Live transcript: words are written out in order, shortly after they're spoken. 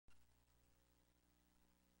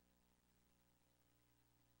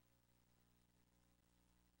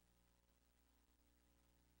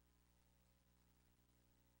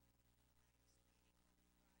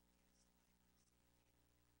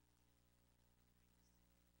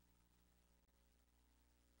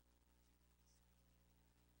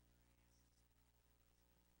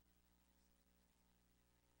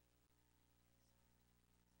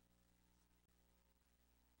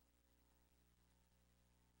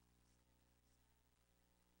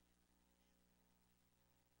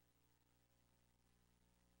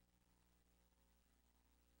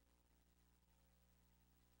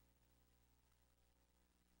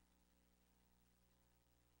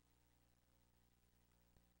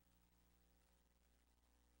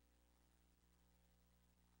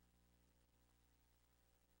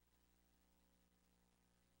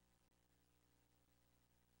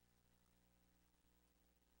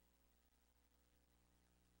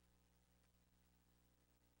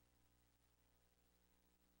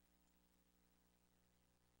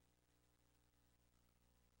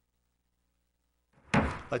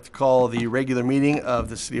I'd like to call the regular meeting of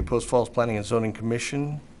the City of Post Falls Planning and Zoning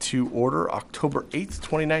Commission to order October 8th,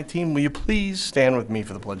 2019. Will you please stand with me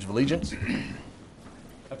for the Pledge of Allegiance?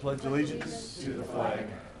 I pledge allegiance to the flag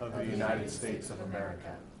of the United States of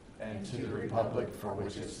America and to the republic for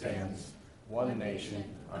which it stands, one nation,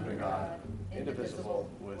 under God, indivisible,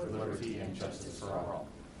 with liberty and justice for all.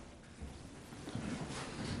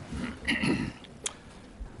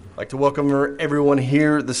 I'd like to welcome everyone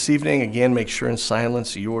here this evening. Again, make sure and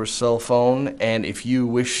silence your cell phone. And if you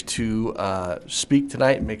wish to speak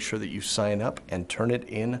tonight, make sure that you sign up and turn it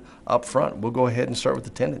in up front. We'll go ahead and start with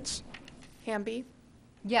attendance. Hamby.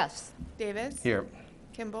 Yes. Davis. Here.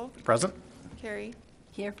 Kimball. Present. Carey.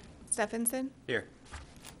 Here. Stephenson. Here.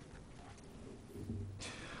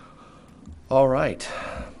 All right.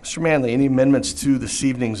 Mr. Manley, any amendments to this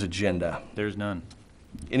evening's agenda? There's none.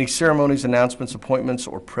 Any ceremonies, announcements, appointments,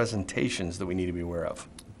 or presentations that we need to be aware of?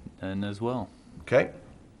 None as well. Okay.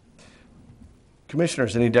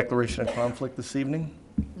 Commissioners, any declaration of conflict this evening?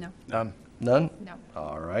 No. None. None? No.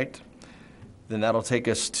 All right. Then that'll take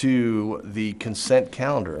us to the consent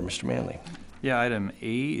calendar. Mr. Manley. Yeah, item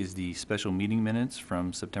A is the special meeting minutes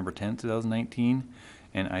from September 10th, 2019,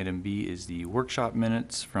 and item B is the workshop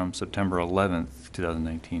minutes from September 11th,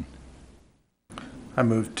 2019. I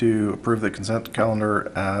move to approve the consent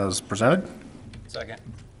calendar as presented. Second.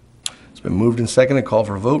 It's been moved and seconded. Call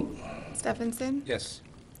for a vote. Stephenson. Yes.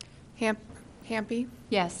 Hampy.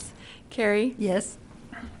 Yes. Carey. Yes.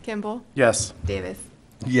 Kimball. Yes. Davis.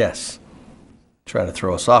 Yes. Trying to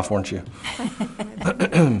throw us off, weren't you?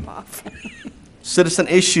 Off. Citizen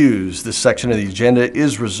issues. This section of the agenda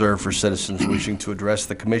is reserved for citizens wishing to address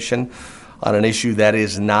the commission on an issue that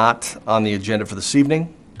is not on the agenda for this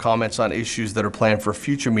evening. Comments on issues that are planned for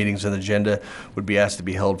future meetings on the agenda would be asked to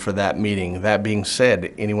be held for that meeting. That being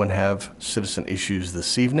said, anyone have citizen issues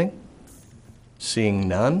this evening? Seeing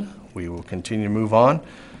none, we will continue to move on.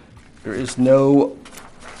 There is no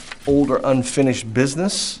old or unfinished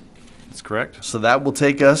business. That's correct. So that will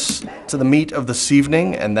take us to the meat of this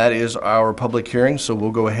evening, and that is our public hearing. So we'll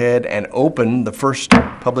go ahead and open the first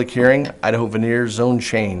public hearing, Idaho Veneer Zone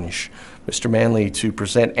Change. Mr. Manley to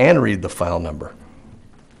present and read the file number.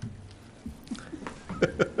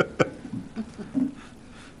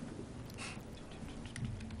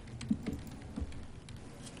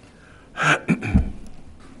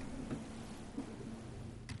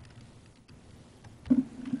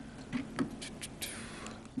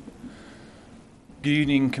 Good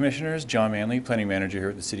evening, Commissioners. John Manley, Planning Manager here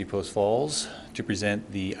at the City of Post Falls, to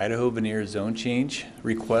present the Idaho Veneer Zone Change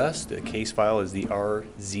request. The case file is the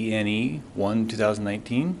RZNE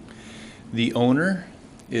 1-2019. The owner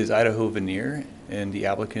is Idaho Veneer, and the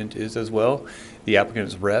applicant is as well. The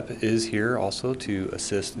applicant's rep is here also to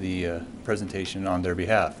assist the presentation on their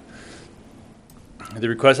behalf. The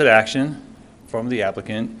requested action from the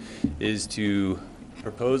applicant is to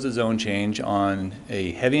propose a zone change on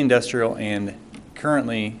a heavy industrial and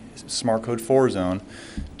currently Smart Code 4 zone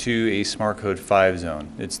to a Smart Code 5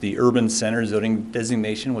 zone. It's the urban center zoning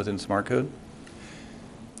designation within Smart Code.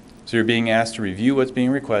 So you're being asked to review what's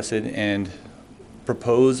being requested and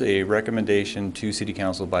propose a recommendation to City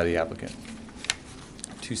Council by the applicant.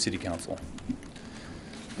 To City Council.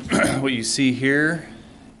 What you see here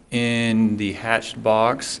in the hatched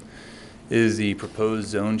box is the proposed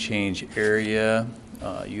zone change area.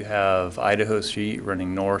 You have Idaho Street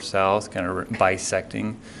running north-south, kind of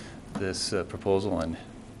bisecting this proposal, and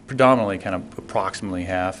predominantly kind of approximately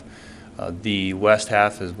half. The west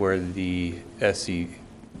half is where the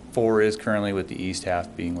SC4 is currently, with the east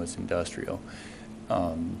half being what's industrial.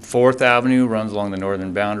 4th Avenue runs along the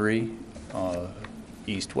northern boundary,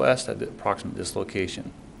 east-west at the approximate this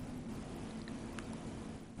location.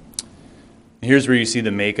 Here's where you see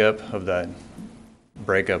the makeup of that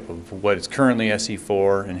breakup of what is currently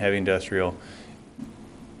SC4 and heavy industrial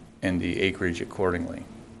and the acreage accordingly.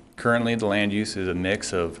 Currently, the land use is a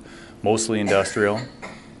mix of mostly industrial.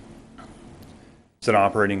 It's an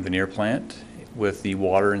operating veneer plant with the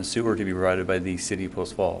water and sewer to be provided by the City of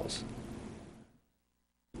Post Falls.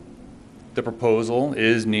 The proposal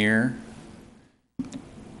is near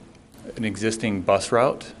an existing bus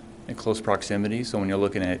route in close proximity. So when you're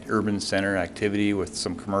looking at urban center activity with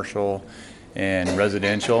some commercial and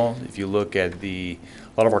residential, if you look at a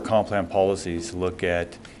lot of our comp plan policies look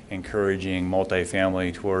at encouraging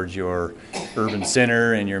multifamily towards your urban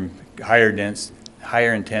center and your higher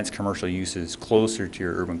intense commercial uses closer to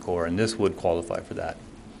your urban core, and this would qualify for that.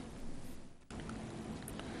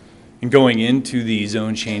 And going into the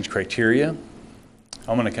zone change criteria,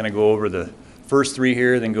 I'm going to kind of go over the first three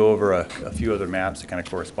here, then go over a few other maps that kind of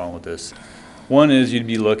correspond with One is you'd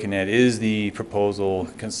be looking at, is the proposal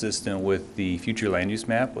consistent with the future land use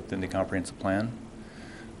map within the comprehensive plan?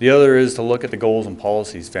 The other is to look at the goals and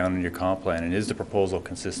policies found in your comp plan, and is the proposal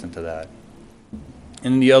consistent to that?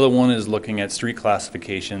 And the other one is looking at street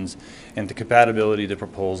classifications and the compatibility of the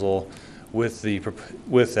proposal with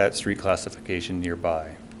that street classification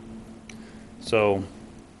nearby. So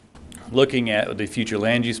looking at the future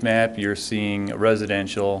land use map, you're seeing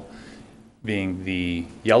residential being the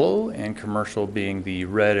yellow and commercial being the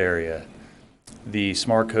red area. The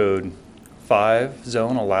Smart Code 5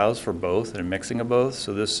 zone allows for both and a mixing of both,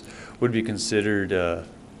 so this would be considered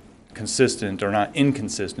consistent or not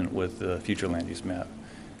inconsistent with the future land use map.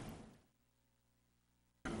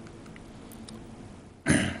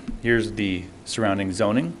 Here's the surrounding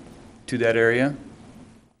zoning to that area.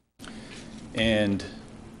 And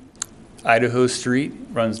Idaho Street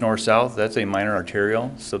runs north-south. That's a minor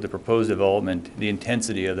arterial, so the proposed development, the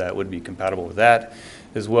intensity of that would be compatible with that,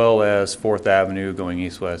 as well as 4th Avenue going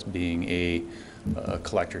east-west being a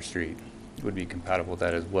collector street would be compatible with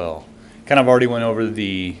that as well. Kind of already went over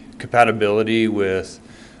the compatibility with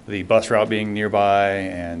the bus route being nearby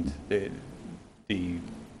and the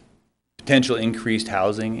potential increased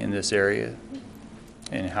housing in this area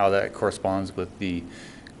and how that corresponds with the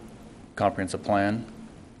comprehensive plan.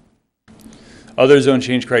 Other zone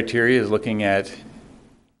change criteria is looking at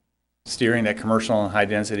steering that commercial and high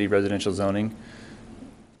density residential zoning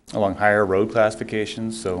along higher road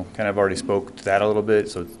classifications. So kind of already spoke to that a little bit.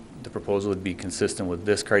 So the proposal would be consistent with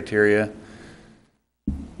this criteria.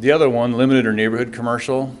 The other one, limited or neighborhood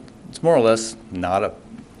commercial, it's more or less not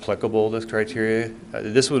applicable, this criteria.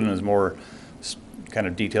 This one is more kind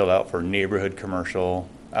of detailed out for neighborhood commercial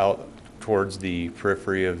out towards the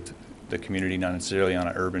periphery of the community, not necessarily on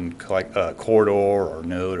an urban corridor or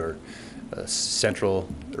node or a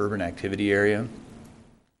central urban activity area.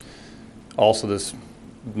 Also, this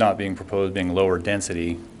not being proposed being lower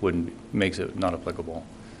density makes it not applicable.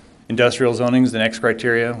 Industrial zoning is the next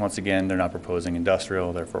criteria. Once again, they're not proposing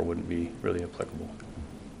industrial, therefore wouldn't be really applicable.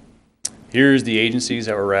 Here's the agencies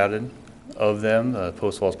that were routed. Of them, the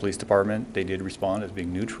Post Falls Police Department, they did respond as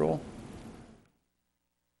being neutral.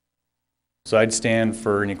 So I'd stand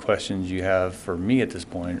for any questions you have for me at this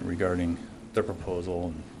point regarding the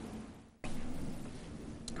proposal.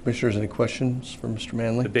 Commissioners, any questions for Mr.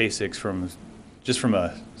 Manley? The basics just from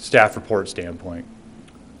a staff report standpoint.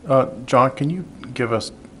 John, can you give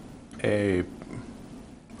us a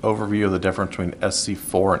overview of the difference between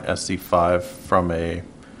SC4 and SC5 from a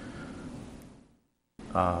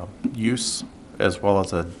use as well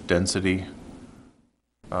as a density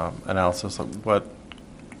analysis?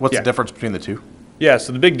 What's the difference between the two? Yeah,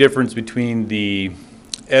 so the big difference between the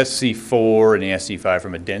SC4 and the SC5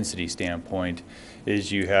 from a density standpoint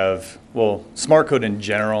is you have, well, Smart Code in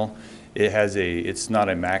general, it's not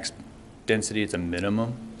a max density, it's a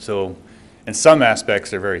minimum. So in some aspects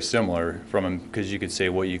they're very similar because you could say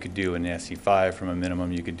what you could do in the SC5 from a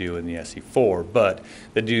minimum you could do in the SC4, but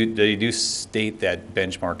they do state that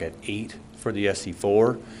benchmark at 8 for the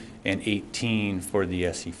SC4 and 18 for the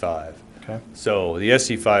SC5. Okay. So the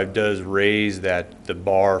SC5 does raise the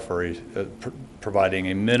bar for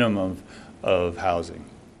providing a minimum of housing.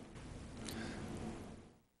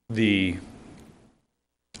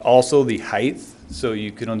 Also the height, so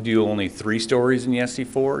you can do only 3 stories in the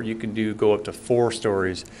SC4. You can go up to 4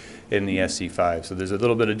 stories in the SC5. So there's a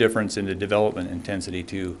little bit of difference in the development intensity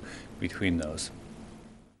too between those.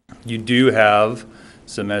 You do have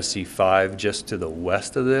some SC5 just to the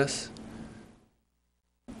west of this.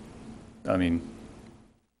 I mean,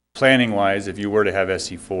 planning wise, if you were to have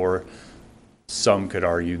SC4, some could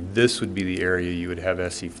argue this would be the area you would have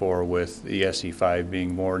SC4 with the SC5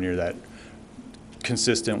 being more near that,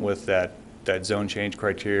 consistent with that zone change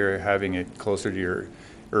criteria, having it closer to your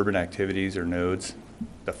urban activities or nodes.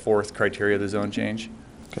 The 4th criteria of the zone change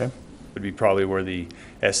would be probably where the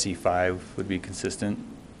SC5 would be consistent.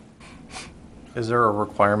 Is there a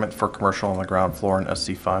requirement for commercial on the ground floor in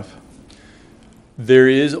SC5? There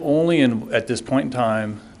is only at this point in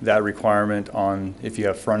time that requirement on if you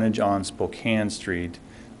have frontage on Spokane Street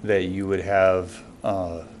that you would have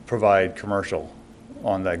provide commercial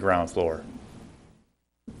on that ground floor.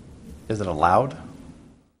 Is it allowed?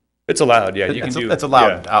 It's allowed, yeah. It's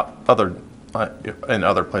allowed in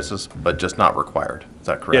other places, but just not required. Is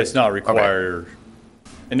that correct? Yeah, it's not required.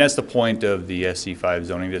 Okay. And that's the point of the SC5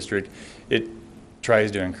 zoning district. It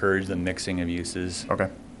tries to encourage the mixing of uses. Okay.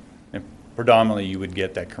 And predominantly you would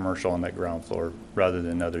get that commercial on that ground floor rather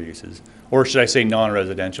than other uses. Or should I say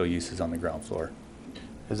non-residential uses on the ground floor.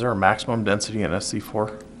 Is there a maximum density in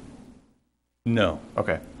SC4? No.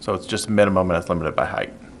 Okay, so it's just minimum and it's limited by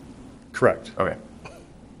height. Correct. Okay.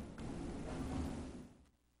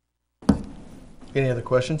 Any other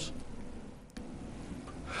questions?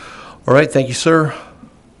 All right, thank you, sir.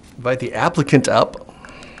 Invite the applicant up.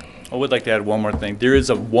 I would like to add one more thing. There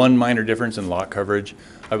is one minor difference in lot coverage.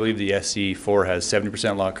 I believe the SC4 has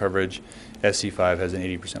 70% lot coverage. SC5 has an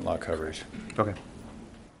 80% lot coverage. Okay.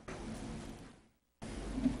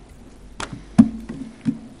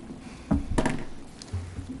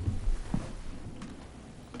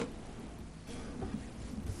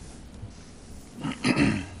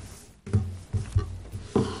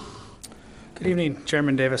 Good evening,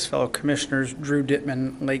 Chairman Davis, fellow commissioners, Drew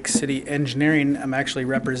Dittman, Lake City Engineering. I'm actually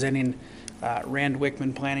representing Rand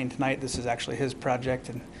Wickman Planning tonight. This is actually his project,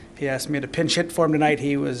 and he asked me to pinch hit for him tonight.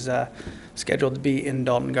 He was scheduled to be in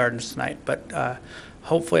Dalton Gardens tonight, but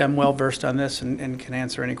hopefully I'm well versed on this and can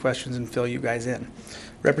answer any questions and fill you guys in.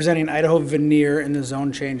 Representing Idaho Veneer in the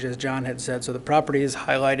zone change, as John had said. So the property is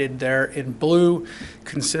highlighted there in blue,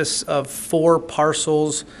 consists of 4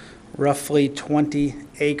 parcels, roughly 20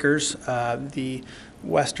 acres. The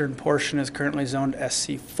western portion is currently zoned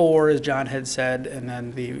SC4, as John had said, and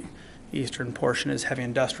then the eastern portion is heavy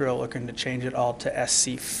industrial, looking to change it all to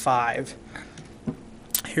SC5.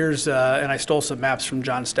 Here's, and I stole some maps from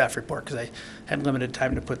John's staff report because I had limited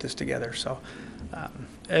time to put this together, so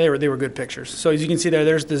they were good pictures. So as you can see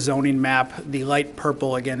there's the zoning map. The light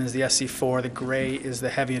purple, again, is the SC4. The gray is the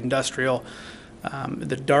heavy industrial.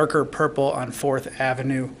 The darker purple on 4th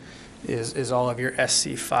Avenue is all of your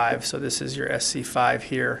SC5. So this is your SC5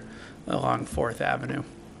 here along 4th Avenue.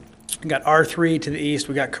 We got R3 to the east.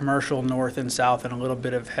 We got commercial north and south, and a little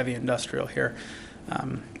bit of heavy industrial here.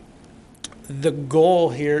 The goal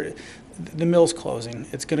here, the mill's closing.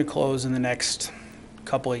 It's going to close in the next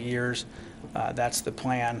couple of years. That's the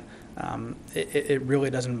plan. It really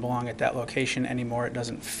doesn't belong at that location anymore. It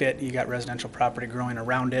doesn't fit. You got residential property growing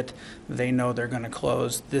around it. They know they're going to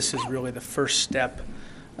close. This is really the first step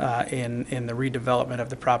in the redevelopment of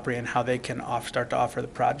the property, and how they can start to offer the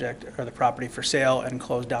project or the property for sale and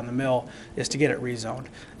close down the mill is to get it rezoned.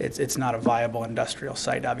 It's not a viable industrial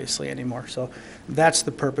site, obviously, anymore. So that's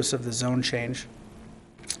the purpose of the zone change.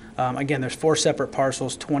 Again, there's 4 separate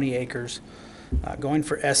parcels, 20 acres, going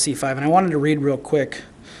for SC5. And I wanted to read real quick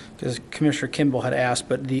because Commissioner Kimball had asked,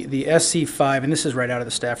 but the SC5, and this is right out of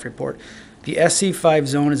the staff report, the SC5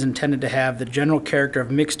 zone is intended to have the general character of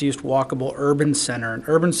mixed-use walkable urban center. An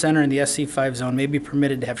urban center in the SC5 zone may be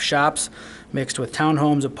permitted to have shops mixed with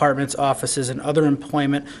townhomes, apartments, offices, and other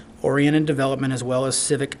employment-oriented development, as well as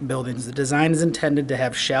civic buildings. The design is intended to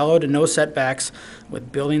have shallow to no setbacks,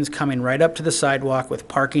 with buildings coming right up to the sidewalk with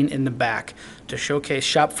parking in the back, to showcase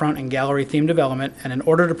shopfront and gallery-themed development, and in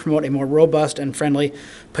order to promote a more robust and friendly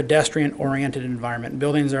pedestrian-oriented environment.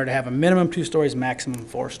 Buildings are to have a minimum 2 stories, maximum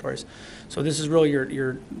 4 stories. So this is really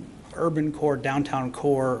your urban core, downtown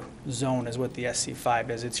core zone is what the SC5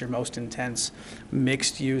 is. It's your most intense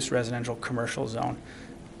mixed-use residential commercial zone.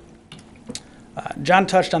 John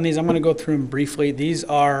touched on these. I'm going to go through them briefly. These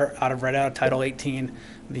are right out of Title 18,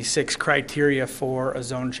 the 6 criteria for a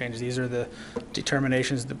zone change. These are the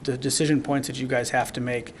determinations, the decision points that you guys have to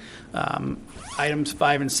make. Items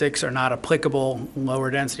 5 and 6 are not applicable. Lower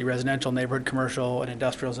density residential, neighborhood commercial, and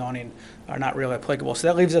industrial zoning are not really applicable. So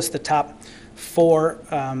that leaves us the top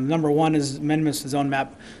 4. Number 1 is amendments to zone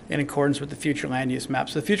map in accordance with the future land use map.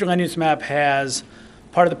 So the future land use map has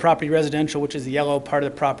part of the property residential, which is the yellow, part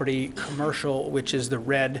of the property commercial, which is the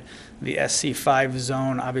red. The SC5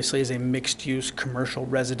 zone obviously is a mixed-use commercial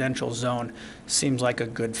residential zone. Seems like a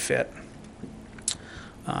good fit.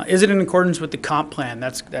 Is it in accordance with the comp plan?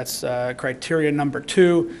 That's criteria number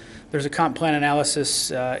 2. There's a comp plan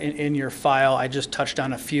analysis in your file. I just touched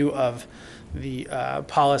on a few of the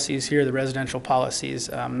policies here, the residential policies.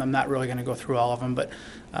 I'm not really going to go through all of them, but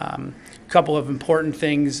a couple of important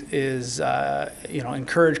things is,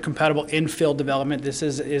 encourage compatible infill development. This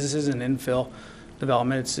is an infill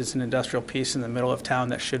development. It's an industrial piece in the middle of town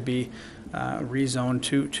that should be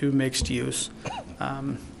rezoned to mixed use.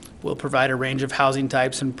 We'll provide a range of housing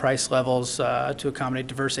types and price levels to accommodate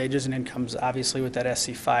diverse ages and incomes. Obviously, with that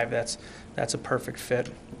SC5, that's a perfect fit.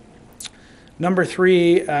 Number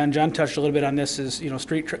 3, and John touched a little bit on this, is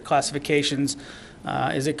street classifications.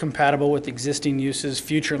 Is it compatible with existing uses,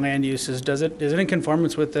 future land uses? Is it in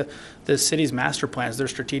conformance with the city's master plans, their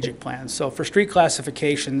strategic plans? So for street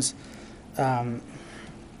classifications, you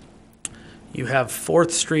have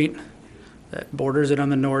 4th Street that borders it on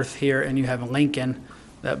the north here, and you have Lincoln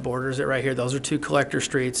that borders it right here. Those are 2 collector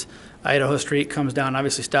streets. Idaho Street comes down,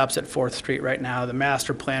 obviously stops at 4th Street right now. The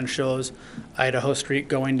master plan shows Idaho Street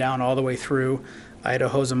going down all the way through.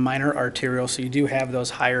 Idaho's a minor arterial, so you do have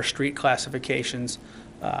those higher street classifications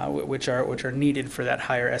which are needed for that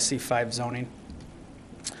higher SC5 zoning.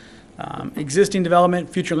 Existing development,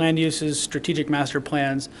 future land uses, strategic master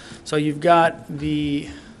plans. So you've got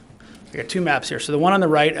I got two maps here. So the one on the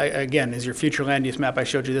right, again, is your future land use map. I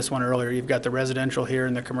showed you this one earlier. You've got the residential here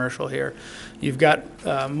and the commercial here. You've got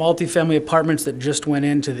multifamily apartments that just went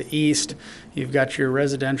into the east. You've got your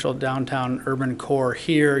residential downtown urban core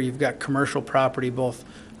here. You've got commercial property both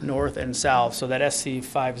north and south. So that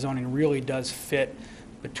SC5 zoning really does fit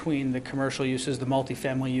between the commercial uses, the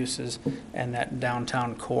multifamily uses, and that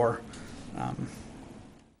downtown core.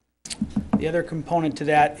 The other component to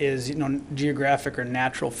that is, geographic or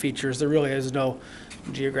natural features. There really is no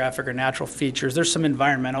geographic or natural features. There's some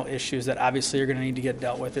environmental issues that obviously are going to need to get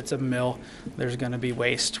dealt with. It's a mill. There's going to be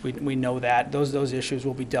waste. We know that. Those issues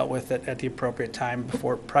will be dealt with at the appropriate time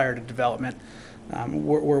prior to development.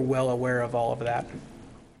 We're well aware of all of that.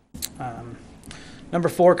 Number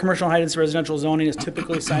 4, commercial and high-density residential zoning is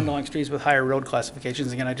typically signed along streets with higher road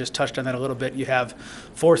classifications. Again, I just touched on that a little bit. You have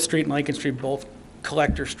 4th Street and Lincoln Street, both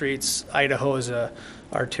collector streets. Idaho is a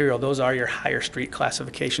arterial. Those are your higher street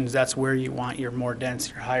classifications. That's where you want your more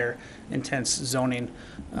dense, your higher intense zoning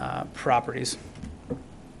properties.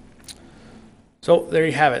 So there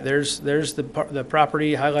you have it. There's the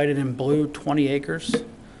property highlighted in blue, 20 acres,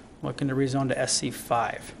 looking to rezone to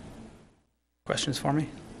SC5. Questions for me?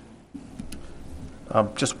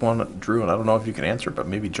 Just one, Drew, and I don't know if you can answer, but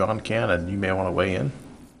maybe John can, and you may want to weigh in.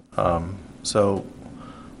 So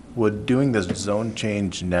would doing this zone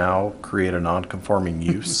change now create a non-conforming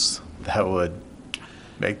use that would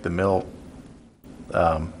make the mill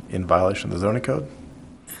in violation of the zoning code?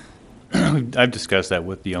 I've discussed that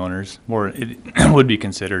with the owners. It would be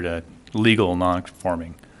considered a legal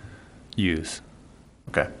non-conforming use.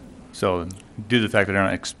 Okay. So due to the fact that they're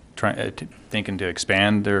not thinking to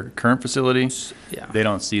expand their current facility, Yeah. they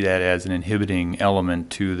don't see that as an inhibiting element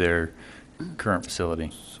to their current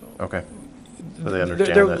facility. Okay. So they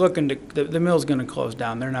understand They're that. looking to, the mill's going to close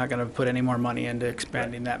down. They're not going to put any more money into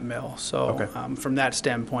expanding that mill. So Okay. from that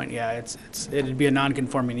standpoint, yeah, it'd be a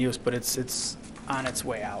non-conforming use, but it's on its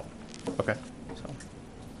way out. Okay. So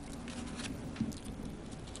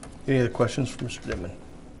Any other questions for Mr. Dittman?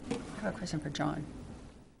 I have a question for John.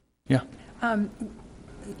 Yeah.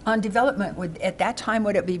 On development, at that time,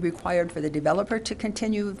 would it be required for the developer to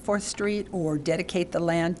continue 4th Street or dedicate the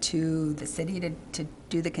land to the city to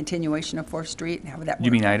do the continuation of 4th Street? How would that work?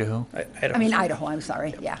 You mean Idaho? I mean, Idaho, I'm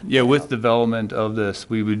sorry, yeah. Yeah, with development of this,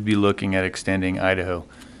 we would be looking at extending Idaho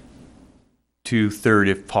to 3rd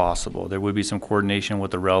if possible. There would be some coordination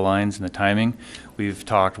with the rail lines and the timing. We've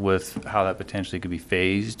talked with how that potentially could be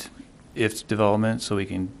phased if development, so we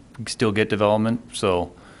can still get development.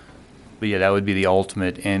 But yeah, that would be the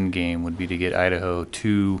ultimate end game, would be to get Idaho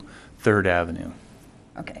to 3rd Avenue.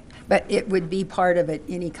 Okay, but it would be part of it,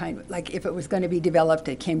 any kind, like if it was going to be developed,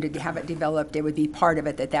 it came to have it developed, it would be part of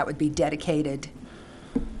it that would be dedicated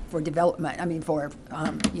for development, I mean, for,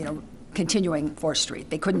 continuing 4th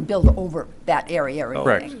Street. They couldn't build over that area or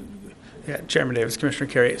Correct. anything. Yeah, Chairman Davis,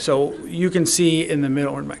 Commissioner Carey. So you can see in the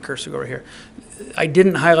middle, where my cursor go over here. I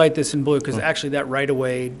didn't highlight this in blue because actually that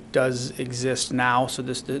right-of-way does exist now. So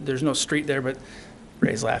there's no street there, but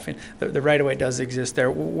Ray's laughing. The right-of-way does exist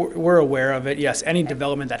there. We're aware of it. Yes, any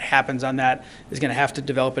development that happens on that is going to have to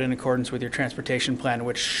develop it in accordance with your transportation plan,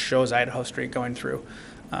 which shows Idaho Street going through.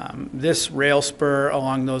 This rail spur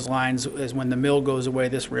along those lines is when the mill goes away,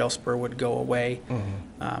 this rail spur would go away.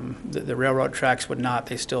 The railroad tracks would not.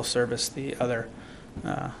 They still service the other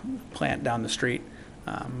plant down the street.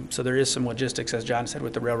 So there is some logistics, as John said,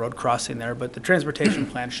 with the railroad crossing there, but the transportation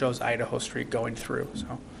plan shows Idaho Street going through,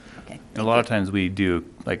 so. Okay. A lot of times we do,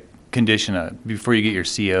 like, condition before you get your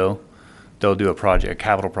CO, they'll do a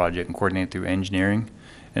capital project and coordinate through engineering,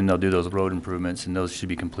 and they'll do those road improvements, and those should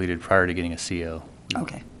be completed prior to getting a CO.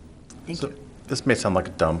 Okay, thank you. This may sound like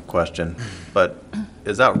a dumb question, but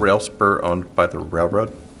is that rail spur owned by the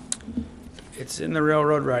railroad? It's in the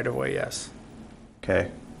railroad right-of-way, yes.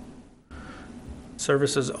 Okay.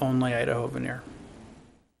 Services only Idaho Veneer.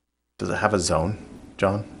 Does it have a zone,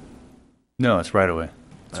 John? No, it's right away.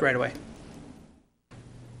 It's right-of-way.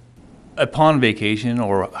 Upon vacation,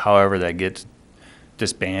 or however that gets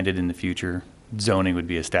disbanded in the future, zoning would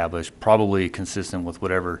be established, probably consistent with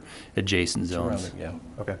whatever adjacent zones Yeah.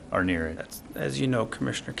 Okay. are near it. That's, as you know,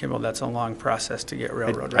 Commissioner Kimball, that's a long process to get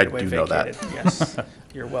railroad I right-of-way do know that. vacated. Yes,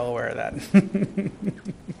 you're well aware of that.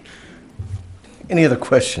 Any other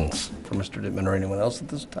questions for Mr. Dittman or anyone else at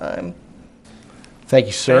this time? Thank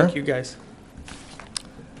you, sir. Thank you, guys.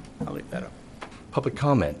 I'll leave that up. Public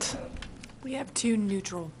comment. We have 2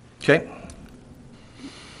 neutral.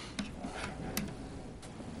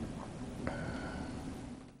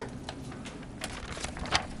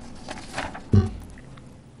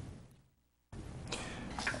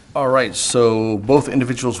 All right, so both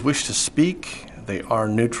individuals wish to speak. They are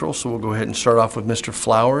neutral, so we'll go ahead and start off with Mr.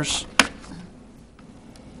 Flowers.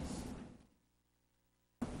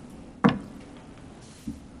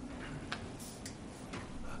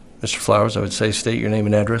 Mr. Flowers, I would say state your name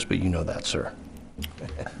and address, but you know that, sir.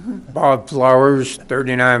 Bob Flowers,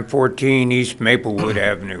 3914 East Maplewood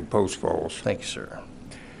Avenue, Post Falls. Thank you, sir.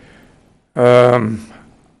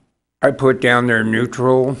 I put down there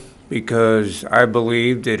neutral because I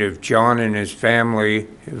believe that if John and his family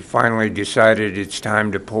have finally decided it's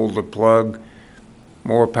time to pull the plug,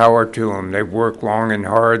 more power to them. They've worked long and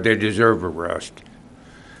hard. They deserve a rest.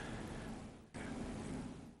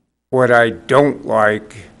 What I don't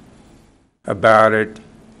like about it,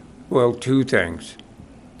 well, two things.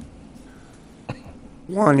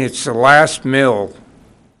 One, it's the last mill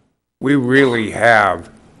we really have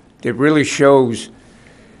that really shows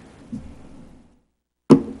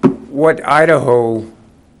what Idaho,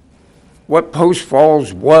 what Post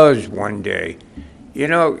Falls was one day. You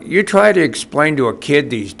know, you try to explain to a kid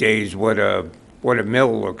these days what a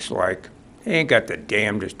mill looks like. They ain't got the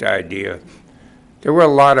damnedest idea. There were a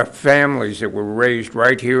lot of families that were raised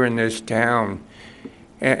right here in this town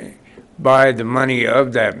by the money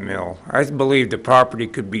of that mill. I believe the property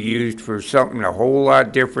could be used for something a whole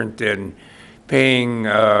lot different than paying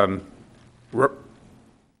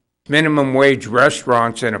minimum wage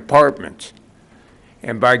restaurants and apartments.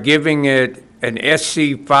 And by giving it an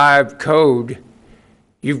SC5 code,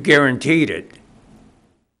 you've guaranteed it.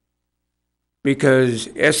 Because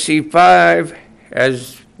SC5,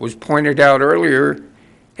 as was pointed out earlier,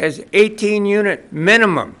 has 18 unit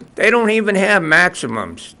minimum. They don't even have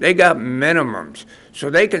maximums. They got minimums. So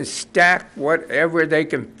they can stack whatever they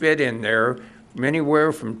can fit in there, from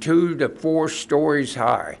anywhere from 2 to 4 stories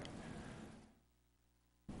high.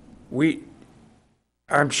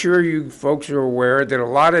 I'm sure you folks are aware that a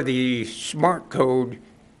lot of the smart code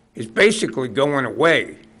is basically going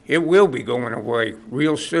away. It will be going away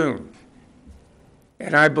real soon.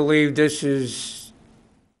 And I believe this is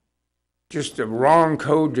just the wrong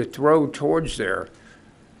code to throw towards there.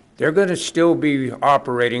 They're going to still be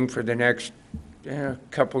operating for the next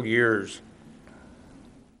couple years.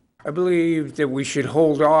 I believe that we should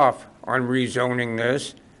hold off on rezoning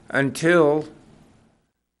this until,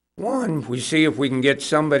 one, we see if we can get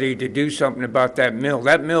somebody to do something about that mill.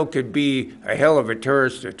 That mill could be a hell of a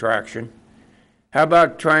tourist attraction. How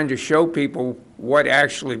about trying to show people what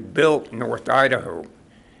actually built North Idaho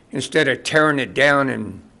instead of tearing it down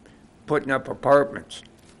and putting up apartments?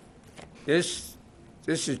 This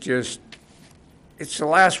is just, it's the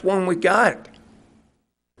last one we got.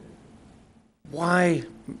 Why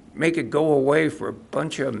make it go away for a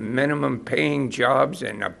bunch of minimum paying jobs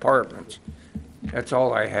and apartments? That's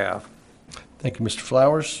all I have. Thank you, Mr.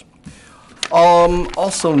 Flowers.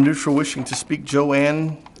 Also neutral wishing to speak,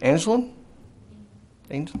 Joanne Angelin?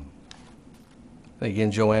 And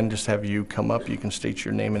again, Joanne, just have you come up. You can state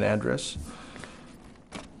your name and address.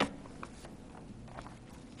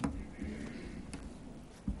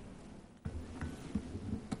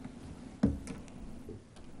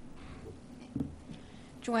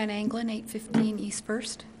 Joanne Anglin, 815 East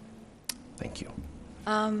First. Thank you.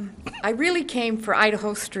 I really came for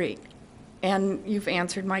Idaho Street, and you've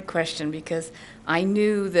answered my question because I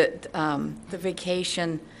knew that the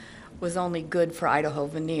vacation was only good for Idaho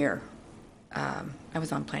Veneer. I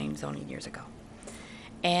was on planning and zoning years ago.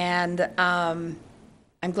 And I'm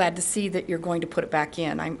glad to see that you're going to put it back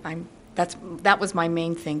in. That was my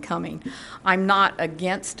main thing coming. I'm not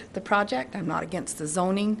against the project. I'm not against the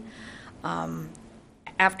zoning.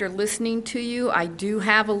 After listening to you, I do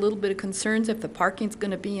have a little bit of concerns if the parking's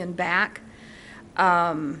going to be in back.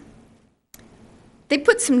 They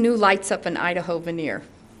put some new lights up in Idaho Veneer,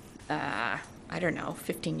 I don't know,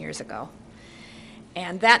 15 years ago.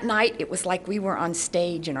 And that night, it was like we were on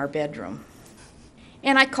stage in our bedroom.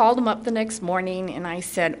 And I called them up the next morning, and I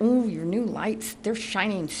said, "Oh, your new lights, they're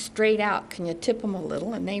shining straight out. Can you tip them a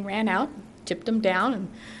little?" And they ran out, tipped them down, and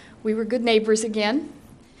we were good neighbors again.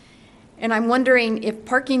 And I'm wondering if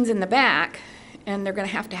parking's in the back and they're going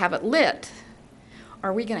to have it lit,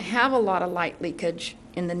 are we going to have a lot of light leakage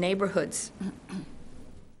in the neighborhoods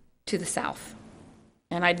to the south?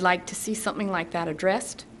 And I'd like to see something like that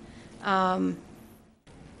addressed. Other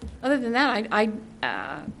than that,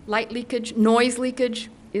 light leakage, noise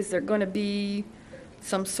leakage, is there going to be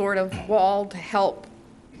some sort of wall to help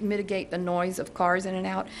mitigate the noise of cars in and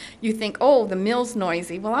out? You think, oh, the mill's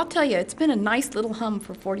noisy. Well, I'll tell you, it's been a nice little hum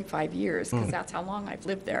for 45 years because that's how long I've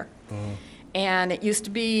lived there. And it used to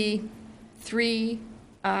be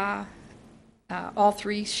all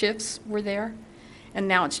three shifts were there. and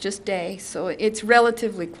now it's just day, so it's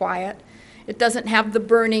relatively quiet. It doesn't have the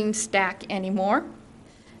burning stack anymore.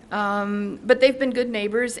 But they've been good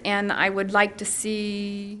neighbors, and I would like to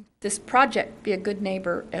see this project be a good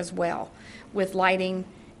neighbor as well, with lighting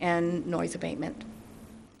and noise abatement.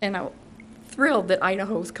 And I'm thrilled that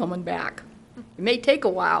Idaho's coming back. It may take a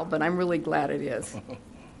while, but I'm really glad it is.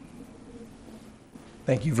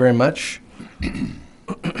 Thank you very much.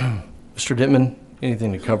 Mr. Dittman,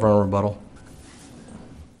 anything to cover on rebuttal?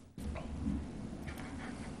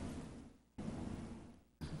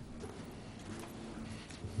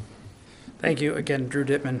 Thank you. Again, Drew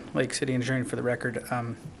Dittman, Lake City Engineering for the record.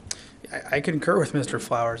 I concur with Mr.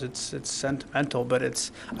 Flowers. It's sentimental,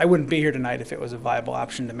 but I wouldn't be here tonight if it was a viable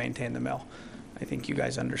option to maintain the mill. I think you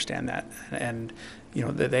guys understand that. And you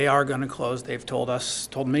know, they are going to close. They've told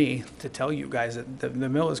me to tell you guys that the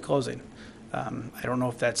mill is closing. I don't know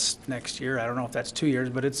if that's next year. I don't know if that's 2 years,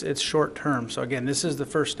 but it's short term. So again, this is the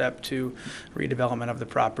first step to redevelopment of the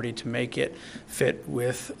property to make it fit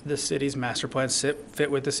with the city's master plans,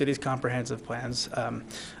 fit with the city's comprehensive plans.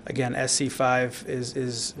 Again, SC5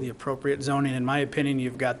 is the appropriate zoning. In my opinion,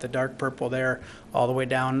 you've got the dark purple there all the way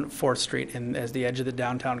down 4th Street and as the edge of the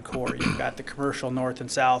downtown core. You've got the commercial north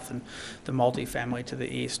and south and the multifamily to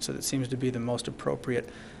the east. So that seems to be the most appropriate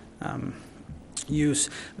use.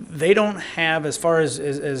 They don't have, as far as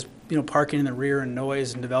you know, parking in the rear and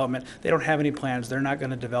noise and development, they don't have any plans. They're not going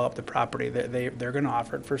to develop the property. They're going to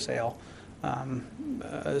offer it for sale,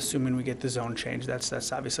 assuming we get the zone change.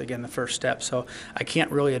 That's obviously, again, the first step. So I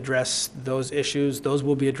can't really address those issues. Those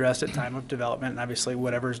will be addressed at time of development, and obviously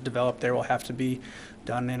whatever's developed there will have to be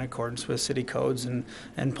done in accordance with city codes and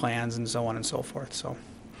plans and so on and so forth. So,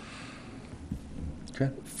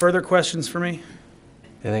 Okay. Further questions for me?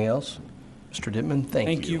 Anything else? Mr. Dittman, thank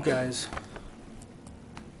you. Thank you, guys.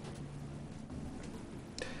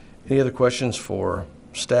 Any other questions for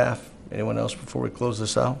staff? Anyone else before we close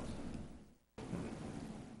this out?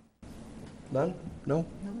 None? No?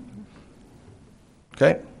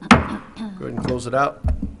 Okay. Go ahead and close it out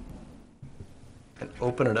and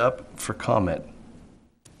open it up for comment.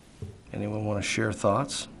 Anyone want to share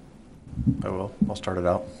thoughts? I will. I'll start it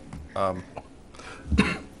out.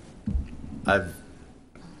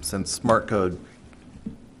 Since Smart Code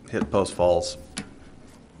hit Post Falls,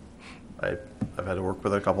 I've had to work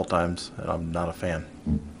with it a couple times, and I'm not a fan.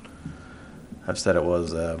 I've said it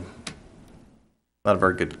was not a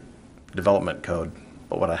very good development code,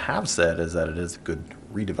 but what I have said is that it is a good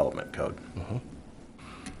redevelopment code. Mm-hmm.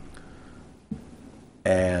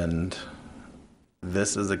 And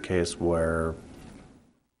this is a case where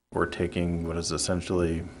we're taking what is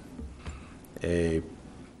essentially a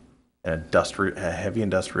heavy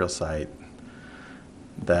industrial site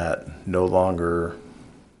that no longer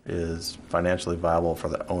is financially viable for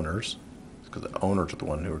the owners, because the owners are the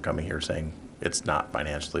one who are coming here saying it's not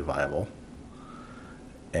financially viable,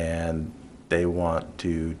 and they want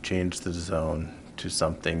to change the zone to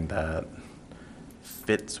something that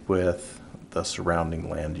fits with the surrounding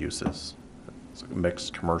land uses. It's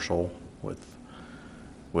mixed commercial with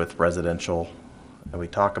residential, and we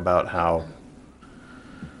talk about how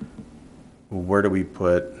where do we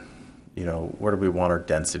put, where do we want our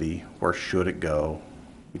density? Where should it go?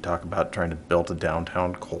 We talk about trying to build a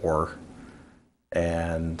downtown core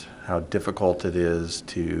and how difficult it is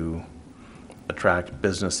to attract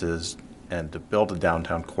businesses and to build a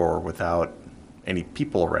downtown core without any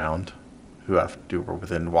people around who have to do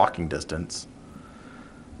within walking distance.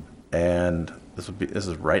 And this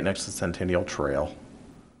is right next to Centennial Trail.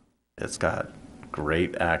 It's got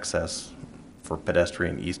great access for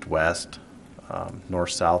pedestrian east-west.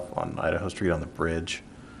 North-south on Idaho Street on the bridge.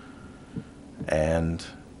 And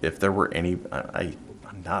if there were any, I'm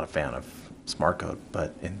not a fan of Smart Code,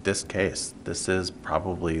 but in this case, this is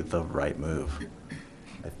probably the right move.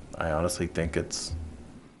 I honestly think it's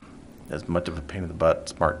as much of a pain in the butt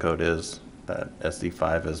Smart Code is, that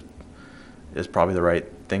SD5 is probably the right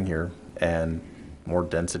thing here, and more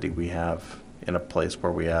density we have in a place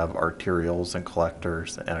where we have arterials and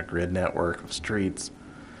collectors and a grid network of streets,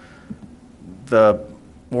 the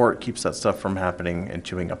more it keeps that stuff from happening and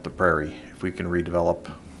chewing up the prairie. If we can redevelop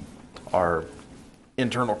our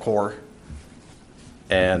internal core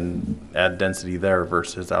and add density there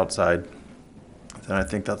versus outside, then I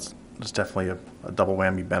think that's definitely a double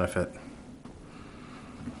whammy benefit.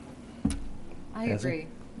 I agree.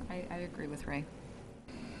 I agree with Ray.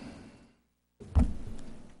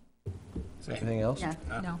 Anything else? Yeah,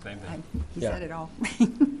 no, he Yeah. said it all.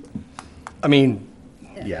 I mean,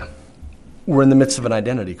 yeah. We're in the midst of an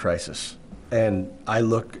identity crisis. And I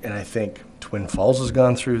look and I think, Twin Falls has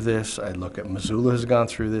gone through this. I look at Missoula has gone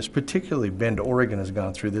through this. Particularly Bend, Oregon has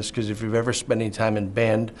gone through this, because if you've ever spent any time in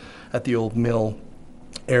Bend at the old mill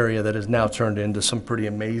area that has now turned into some pretty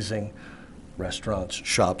amazing restaurants,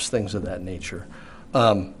 shops, things of that nature.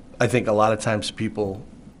 I think a lot of times people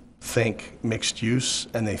think mixed use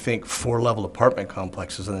and they think 4-level apartment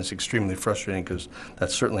complexes, and it's extremely frustrating because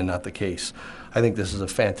that's certainly not the case. I think this is a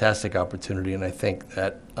fantastic opportunity, and I think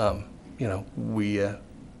that you know, we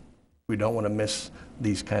don't want to miss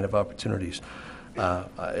these kind of opportunities.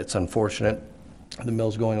 It's unfortunate the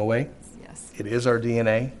mill's going away. Yes. It is our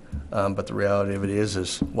DNA, but the reality of it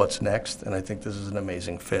is what's next, and I think this is an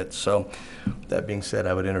amazing fit. So that being said,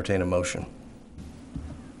 I would entertain a motion.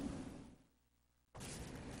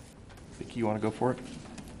 Vicky, you want to go for it?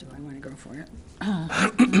 Do I want to go for it?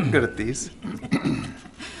 Good at these.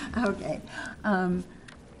 Okay.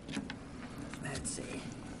 Let's see.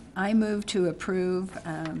 I move to approve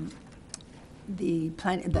the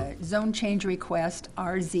zone change request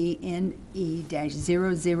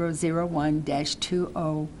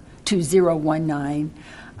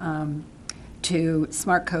RZNE-0001-2019 to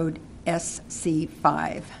Smart Code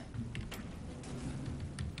SC5.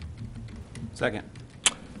 Second.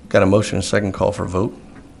 Got a motion and a second, call for vote?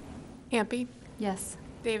 Ampe, Yes.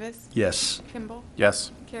 Davis, Yes. Kimball,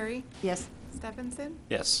 Yes. Carey, Yes. Stephenson.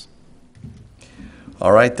 Yes.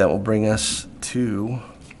 All right, that will bring us to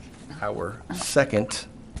our second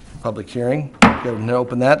public hearing. Go ahead and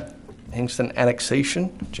open that. Hingston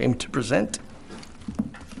Annexation. Jamie to present.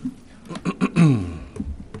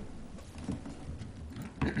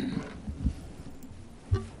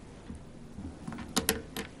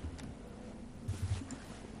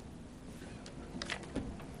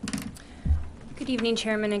 Good evening,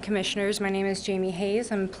 Chairman and Commissioners. My name is Jamie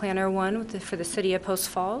Hayes. I'm Planner 1 for the City of Post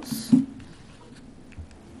Falls. I'm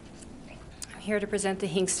here to present the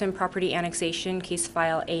Hingston Property Annexation Case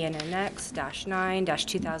File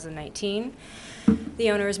ANNX-9-2019.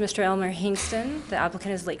 The owner is Mr. Elmer Hingston. The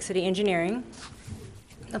applicant is Lake City Engineering.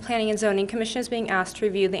 The Planning and Zoning Commission is being asked to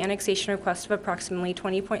review the annexation request of approximately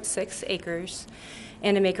 20.6 acres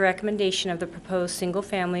and to make a recommendation of the proposed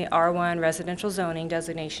single-family R1 residential zoning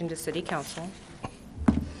designation to City Council.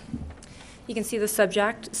 You can see the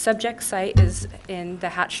subject site is in the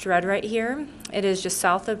hatched red right here. It is just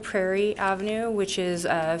south of Prairie Avenue, which is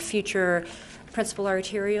a future principal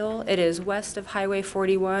arterial. It is west of Highway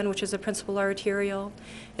 41, which is a principal arterial.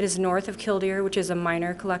 It is north of Killdeer, which is a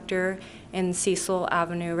minor collector, and Cecil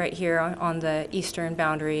Avenue right here on the eastern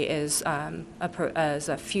boundary is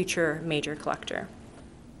a future major collector.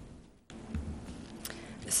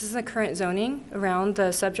 This is the current zoning around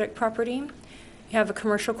the subject property. You have a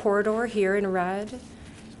commercial corridor here in red.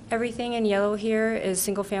 Everything in yellow here is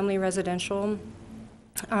single-family residential.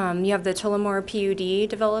 You have the Tullamore PUD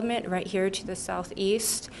development right here to the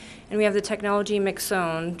southeast, and we have the technology mix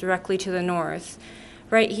zone directly to the north.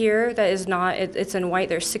 Right here, that is not, it's in white,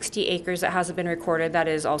 there's 60 acres that hasn't been recorded. That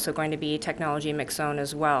is also going to be technology mix zone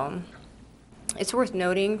as well. It's worth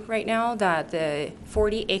noting right now that the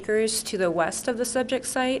 40 acres to the west of the subject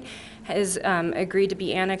site has agreed to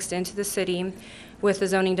be annexed into the city with the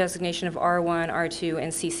zoning designation of R1, R2,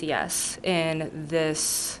 and CCS in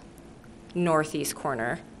this northeast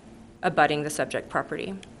corner abutting the subject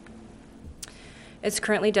property. It's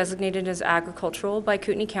currently designated as agricultural by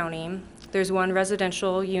Kootenai County. There's one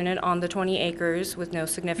residential unit on the 20 acres with no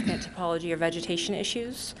significant topology or vegetation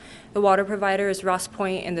issues. The water provider is Ross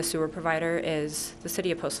Point, and the sewer provider is the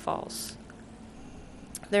City of Post Falls.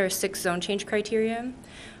 There are 6 zone change criteria.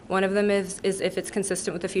 One of them is if it's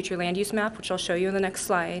consistent with the future land use map, which I'll show you in the next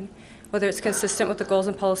slide, whether it's consistent with the goals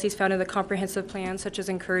and policies found in the comprehensive plan, such as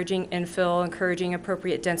encouraging infill, encouraging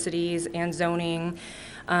appropriate densities and zoning,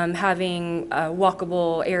 having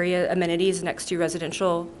walkable area amenities next to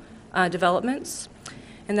residential developments,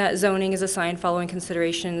 and that zoning is assigned following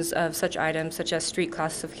considerations of such items such as street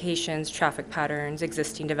classifications, traffic patterns,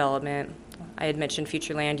 existing development. I had mentioned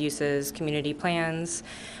future land uses, community plans,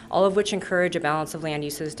 all of which encourage a balance of land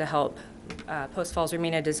uses to help Post Falls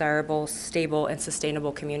remain a desirable, stable, and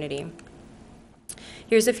sustainable community.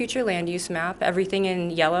 Here's a future land use map. Everything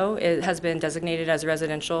in yellow has been designated as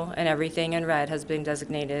residential, and everything in red has been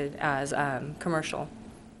designated as commercial.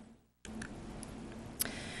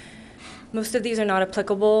 Most of these are not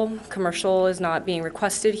applicable. Commercial is not being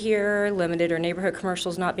requested here. Limited or neighborhood commercial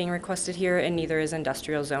is not being requested here, and neither is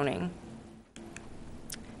industrial zoning.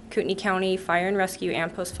 Kootenai County Fire and Rescue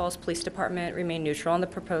and Post Falls Police Department remain neutral on the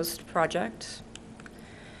proposed project.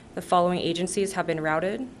 The following agencies have been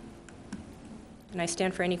routed, and I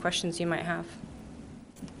stand for any questions you might have.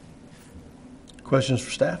 Questions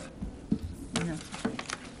for staff? No.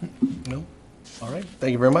 No? All right,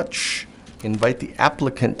 thank you very much. Invite the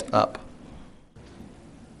applicant up.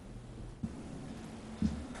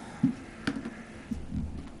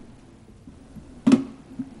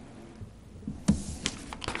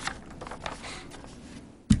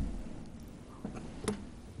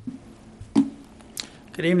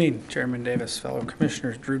 Good evening, Chairman Davis, fellow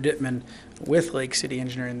commissioners. Drew Dittman with Lake City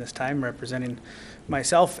Engineering this time, representing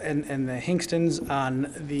myself and the Hingstons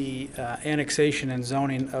on the annexation and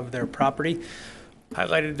zoning of their property.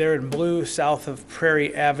 Highlighted there in blue, south of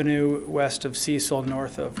Prairie Avenue, west of Cecil,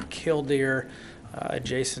 north of Killdeer,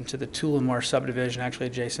 adjacent to the Tullamore subdivision, actually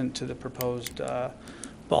adjacent to the proposed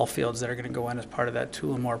ball fields that are going to go in as part of that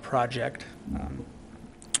Tullamore project.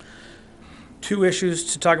 Two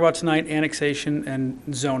issues to talk about tonight, annexation and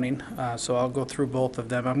zoning. So I'll go through both of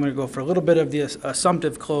them. I'm going to go for a little bit of the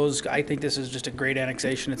assumptive close. I think this is just a great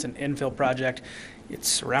annexation. It's an infill project. It's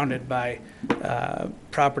surrounded by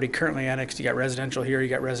property currently annexed. You got residential here, you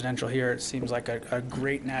got residential here. It seems like a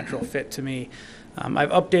great natural fit to me.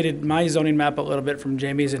 I've updated my zoning map a little bit from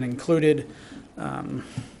Jamie's and included the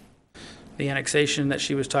annexation that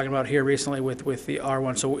she was talking about here recently with the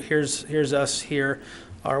R1. So here's us here.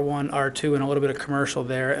 R1, R2, and a little bit of commercial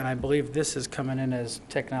there, and I believe this is coming in as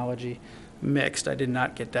technology mixed. I did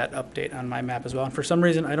not get that update on my map as well, and for some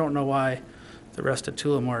reason, I don't know why the rest of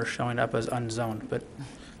Tullamore is showing up as unzoned, but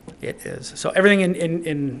it is. So everything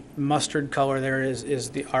in mustard color there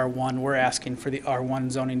is the R1. We're asking for the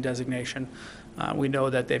R1 zoning designation. We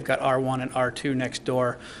know that they've got R1 and R2 next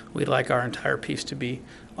door. We'd like our entire piece to be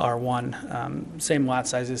R1. Same lot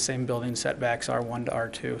sizes, same building setbacks, R1 to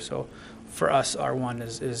R2, so for us,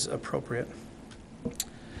 R1 is appropriate.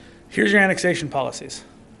 Here's your annexation policies.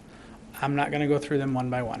 I'm not going to go through them one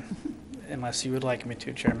by one, unless you would like me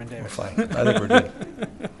to, Chairman Davis. Fine, I think we're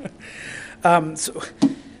good. So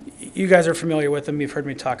you guys are familiar with them. You've heard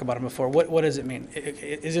me talk about them before. What does it mean?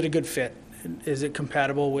 Is it a good fit? Is it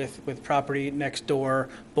compatible with property next door,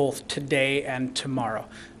 both today and tomorrow?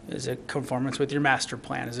 Is it conformance with your master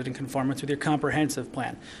plan? Is it in conformance with your comprehensive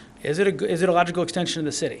plan? Is it a logical extension of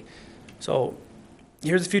the city? So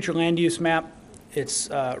here's the future land use map. It's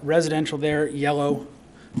residential there. Yellow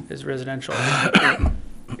is residential.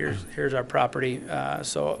 Here's our property.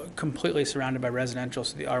 So completely surrounded by residential.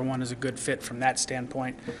 So the R1 is a good fit from that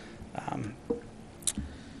standpoint.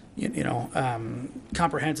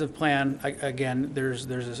 Comprehensive plan. Again, there's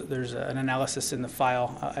an analysis in the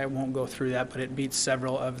file. I won't go through that, but it beats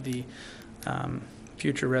several of the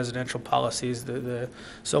future residential policies, the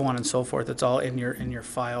so on and so forth. It's all in your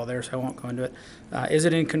file there, so I won't go into it. Is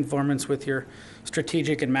it in conformance with your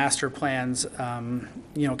strategic and master plans? Can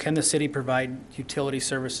the city provide utility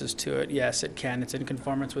services to it? Yes, it can. It's in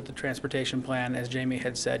conformance with the transportation plan. As Jamie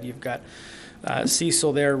had said, you've got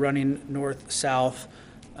Cecil there running north-south,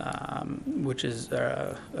 which is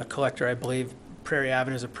a collector, I believe. Prairie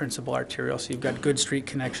Avenue is a principal arterial, so you've got good street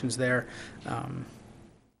connections there.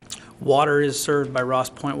 Water is served by Ross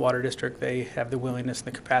Point Water District. They have the willingness and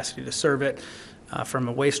the capacity to serve it. From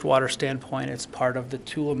a wastewater standpoint, it's part of the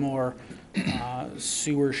Tullamore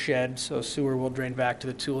sewer shed, so sewer will drain back to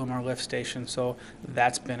the Tullamore lift station, so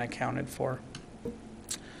that's been accounted for.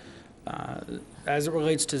 As it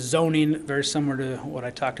relates to zoning, very similar to what I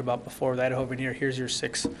talked about before with Idaho Veneer, here's your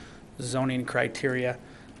 6 zoning criteria.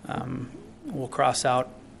 We'll cross out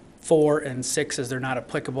 4 and 6 as they're not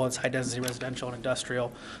applicable. It's high-density residential and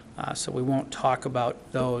industrial, so we won't talk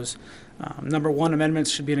about those. Number 1,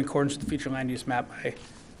 amendments should be in accordance with the future land use map.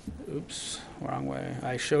 Wrong way.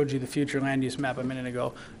 I showed you the future land use map a minute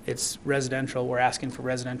ago. It's residential. We're asking for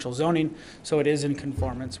residential zoning, so it is in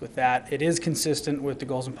conformance with that. It is consistent with the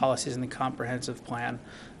goals and policies in the comprehensive plan,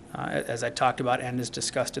 as I talked about and is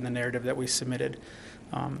discussed in the narrative that we submitted.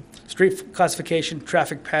 Street classification,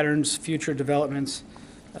 traffic patterns, future developments,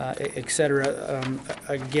 et cetera.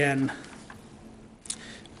 Again,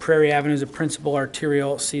 Prairie Avenue is a principal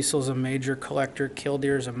arterial, Cecil's a major collector,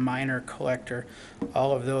 Killdeer is a minor collector.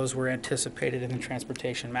 All of those were anticipated in the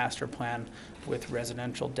transportation master plan with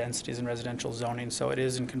residential densities and residential zoning, so it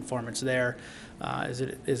is in conformance there. Is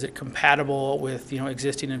it compatible with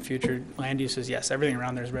existing and future land uses? Yes, everything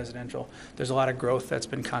around there is residential. There's a lot of growth that's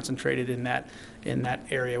been concentrated in that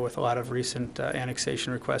area with a lot of recent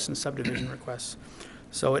annexation requests and subdivision requests.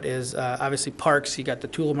 So it is obviously parks. You got the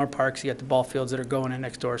Tullamore parks. You got the ball fields that are going in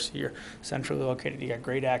next door. So you're centrally located. You got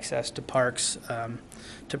great access to parks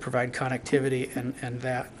to provide connectivity and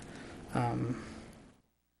that.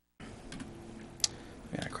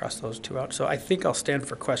 Yeah, cross those 2 out. So I think I'll stand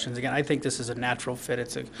for questions. Again, I think this is a natural fit.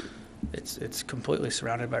 It's completely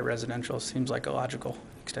surrounded by residential. Seems like a logical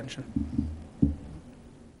extension.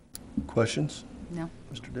 Questions? No.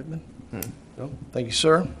 Mr. Dittman? No? Thank you,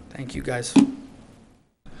 sir. Thank you, guys.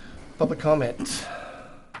 Public comment.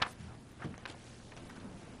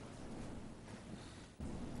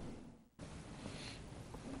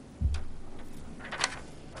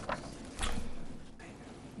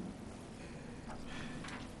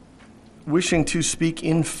 Wishing to speak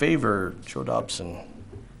in favor, Joe Dobson.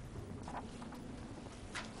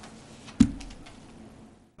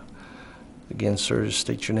 Again, sir, just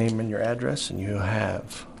state your name and your address, and you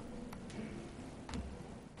have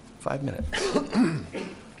 5 minutes.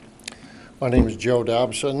 My name is Joe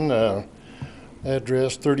Dobson,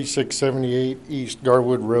 address 3678 East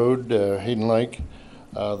Garwood Road, Hayden Lake.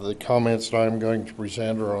 The comments that I'm going to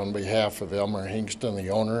present are on behalf of Elmer Hingston,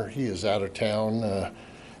 the owner. He is out of town.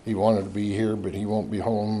 He wanted to be here, but he won't be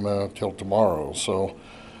home till tomorrow. So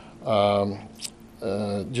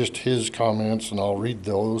just his comments, and I'll read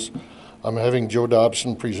those. I'm having Joe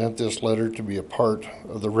Dobson present this letter to be a part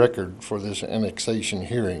of the record for this annexation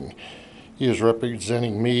hearing. He is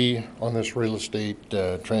representing me on this real estate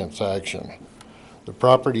transaction. The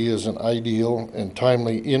property is an ideal and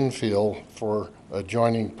timely infill for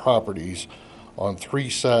adjoining properties on 3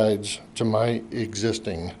 sides to my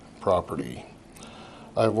existing property.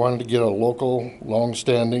 I've wanted to get a local,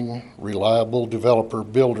 long-standing, reliable developer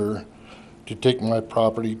builder to take my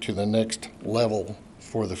property to the next level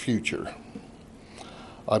for the future.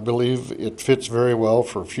 I believe it fits very well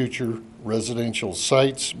for future residential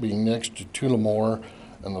sites, being next to Tullamore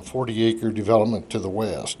and the 40-acre development to the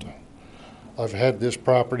west. I've had this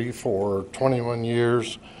property for 21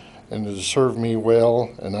 years and it has served me well,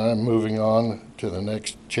 and I'm moving on to the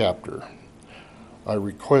next chapter. I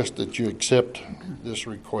request that you accept this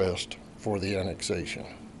request for the annexation.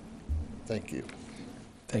 Thank you.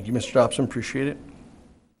 Thank you, Mr. Dobson. Appreciate it.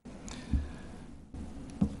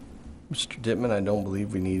 Mr. Dittman, I don't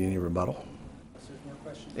believe we need any rebuttal.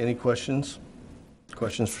 Any questions?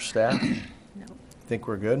 Questions for staff? No. Think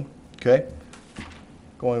we're good? Okay.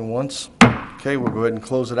 Going once. Okay, we'll go ahead and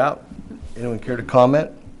close it out. Anyone care to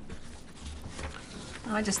comment?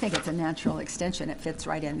 I just think it's a natural extension. It fits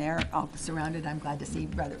right in there, all surrounded. I'm glad to see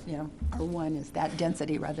rather, R1 is that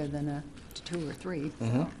density rather than a 2 or 3.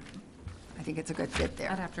 So I think it's a good fit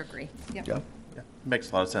there. I'd have to agree. Yep. Yeah,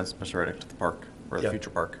 Makes a lot of sense, Mr. Reddick, to the park, or the Yeah. future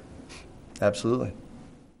park. absolutely.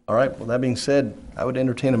 All right, well, that being said, I would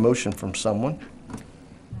entertain a motion from someone.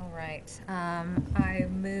 All right. I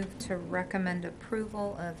move to recommend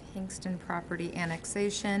approval of Hingston property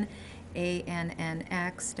annexation,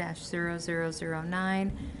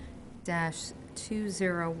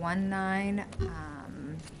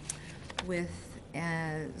 ANNX-0009-2019, with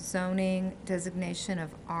a zoning designation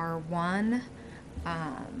of R1,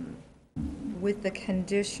 with the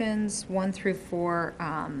conditions 1 through 4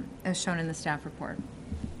 as shown in the staff report.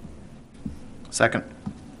 Second.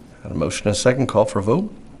 Got a motion and a second. Call for a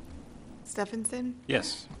vote. Stephenson?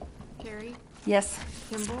 Yes. Carey? Yes.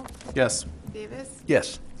 Kimball? Yes. Davis?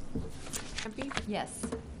 Yes. Empey? Yes.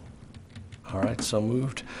 All right, so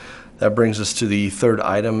moved. That brings us to the third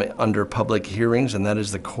item under public hearings, and that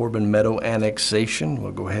is the Corbin Meadow annexation.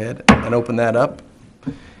 We'll go ahead and open that up.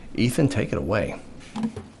 Ethan, take it away.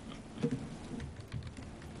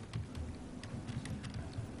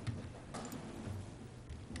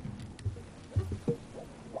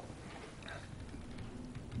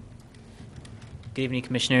 Good evening,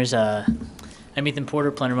 Commissioners. I'm Ethan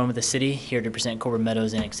Porter, Planner One with the City, here to present Corbin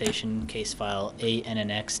Meadows annexation case file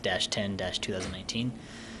ANNX-10-2019.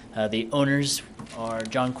 The owners are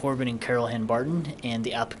John Corbin and Carol Ann Barton, and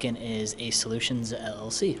the applicant is A Solutions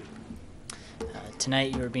LLC.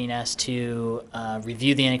 Tonight, you are being asked to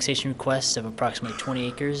review the annexation request of approximately 20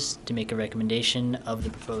 acres to make a recommendation of the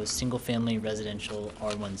proposed single-family residential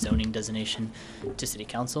R1 zoning designation to City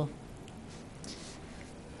Council.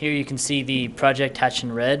 Here you can see the project hatched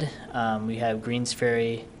in red. We have Greens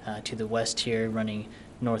Ferry to the west here running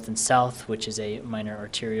north and south, which is a minor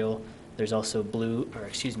arterial. There's also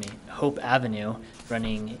Hope Avenue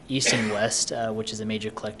running east and west, which is a major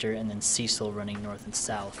collector, and then Cecil running north and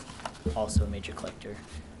south, also a major collector.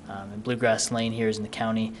 And Bluegrass Lane here is in the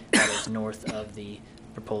county, that is north of the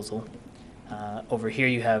proposal. Over here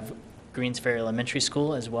you have Greens Ferry Elementary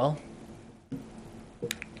School as well.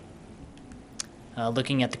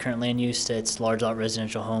 Looking at the current land use, it's large lot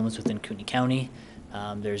residential homes within Kootenai County.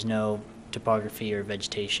 There's no topography or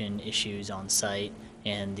vegetation issues on site,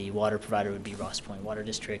 and the water provider would be Ross Point Water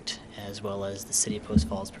District, as well as the City of Post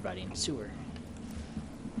Falls providing sewer.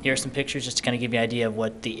 Here are some pictures just to kind of give you an idea of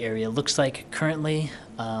what the area looks like currently.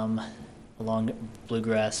 Along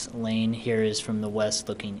Bluegrass Lane, here is from the west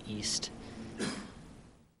looking east.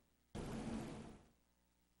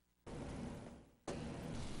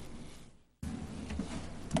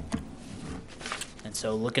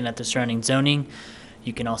 so looking at the surrounding zoning,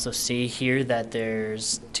 you can also see here that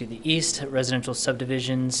there's, to the east, residential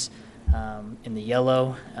subdivisions in the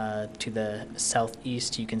yellow. To the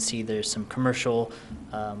southeast, you can see there's some commercial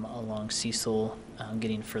along Cecil,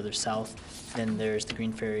 getting further south. Then there's the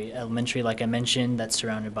Green Ferry Elementary, like I mentioned, that's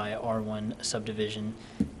surrounded by R1 subdivision.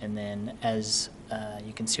 And then as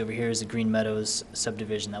you can see over here is the Green Meadows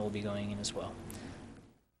subdivision that will be going in as well.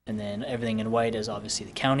 And then everything in white is obviously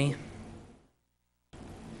the county.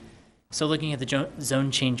 So looking at the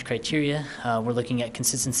zone change criteria, we're looking at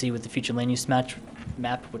consistency with the future land use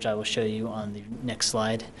map, which I will show you on the next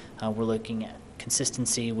slide. We're looking at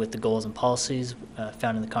consistency with the goals and policies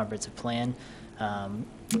found in the comprehensive plan.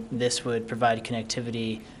 This would provide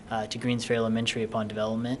connectivity to Greens Ferry Elementary upon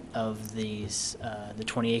development of these, the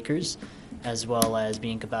 20 acres, as well as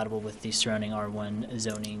being compatible with the surrounding R1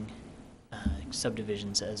 zoning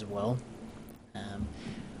subdivisions as well.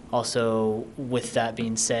 Also, with that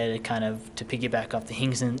being said, kind of to piggyback off the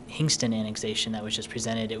Hingston annexation that was just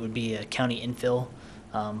presented, it would be a county infill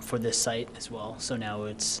for this site as well. So now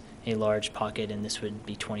it's a large pocket, and this would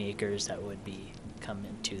be 20 acres that would be come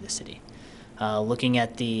into the city. Looking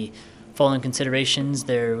at the following considerations,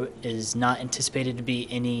 there is not anticipated to be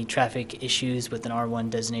any traffic issues with an R1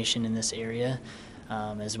 designation in this area,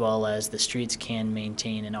 as well as the streets can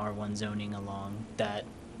maintain an R1 zoning along that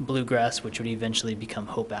bluegrass, which would eventually become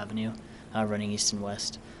Hope Avenue, running east and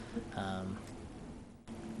west.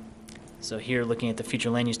 So here, looking at the future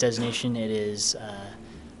land use designation, it is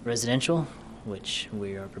residential, which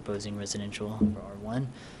we are proposing residential for R1.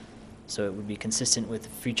 So it would be consistent with the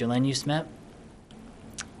future land use map.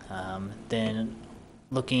 Then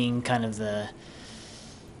looking kind of the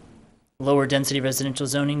lower density residential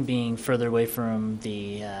zoning being further away from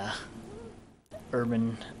the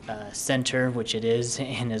urban center, which it is,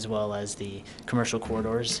 and as well as the commercial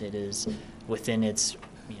corridors. It is within its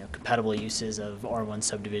compatible uses of R1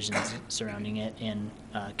 subdivisions surrounding it and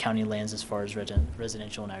county lands as far as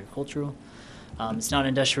residential and agricultural. It's not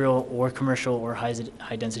industrial or commercial or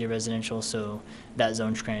high density residential, so that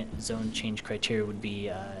zone change criteria would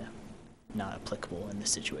be not applicable in this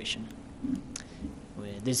situation.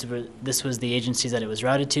 This was the agencies that it was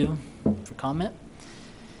routed to for comment.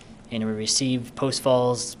 And we received Post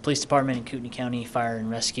Falls Police Department and Kootenai County Fire and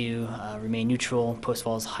Rescue remain neutral. Post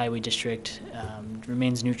Falls Highway District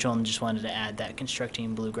remains neutral, and just wanted to add that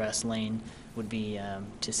constructing Bluegrass Lane would be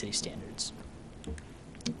to city standards.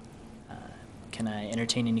 Can I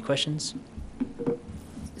entertain any questions?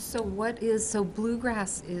 So so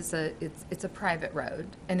Bluegrass is it's a private road,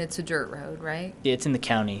 and it's a dirt road, right? Yeah, it's in the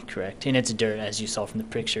county, correct, and it's dirt, as you saw from the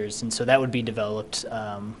pictures, and so that would be developed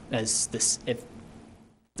as this, if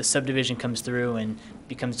the subdivision comes through and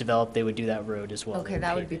becomes developed, they would do that road as well. Okay,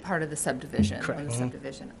 that would be part of the subdivision. Correct. Or the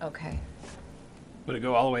subdivision, okay. Would it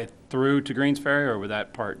go all the way through to Greens Ferry, or would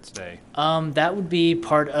that part stay? That would be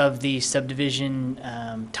part of the subdivision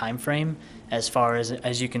timeframe. As far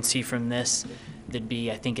as you can see from this, there'd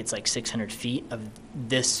be, I think it's like 600 feet of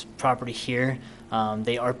this property here.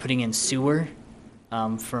 They are putting in sewer,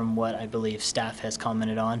 from what I believe staff has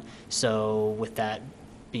commented on. So with that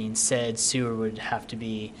being said, sewer would have to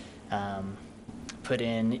be put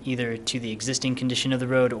in either to the existing condition of the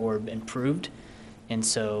road or improved. And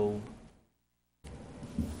so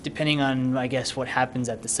depending on, I guess, what happens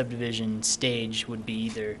at the subdivision stage would be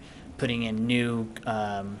either putting in new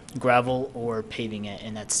gravel or paving it,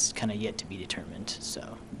 and that's kind of yet to be determined.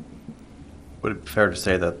 So, Would it be fair to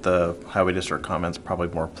say that the Highway District comment's probably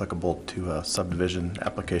more applicable to a subdivision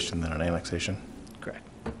application than an annexation? correct.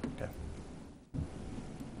 Okay.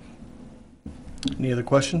 Any other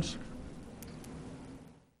questions?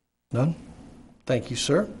 None? Thank you,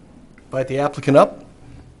 sir. Invite the applicant up.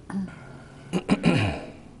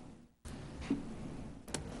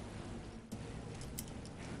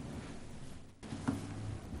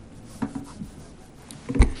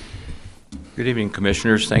 Good evening,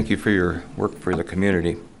 Commissioners. Thank you for your work for the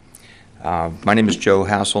community. My name is Joe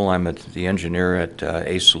Hassel. I'm the engineer at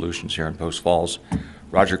ACE Solutions here in Post Falls.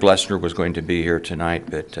 Roger Glessner was going to be here tonight,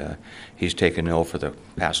 but he's taken ill for the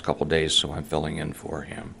past couple days, so I'm filling in for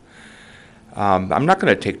him. I'm not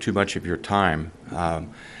going to take too much of your time.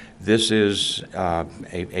 This is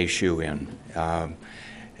a shoe-in.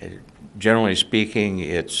 Generally speaking,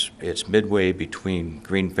 it's midway between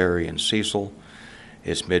Green Ferry and Cecil.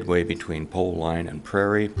 It's midway between Pole Line and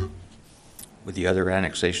Prairie. With the other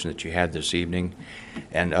annexation that you had this evening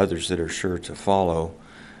and others that are sure to follow,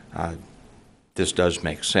 this does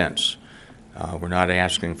make sense. We're not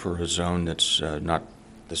asking for a zone that's not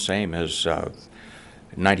the same as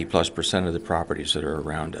 90+% of the properties that are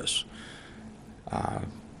around us.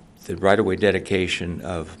 the right-of-way dedication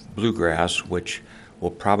of Bluegrass, which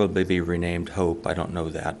will probably be renamed Hope. I don't know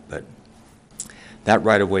that, but that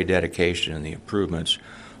right-of-way dedication and the improvements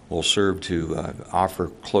will serve to offer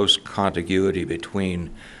close contiguity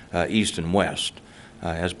between east and west.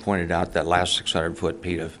 As pointed out, that last 600-foot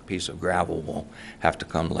piece of gravel will have to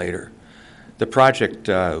come later. The project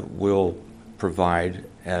will provide,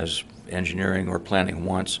 as engineering or planning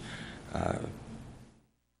wants,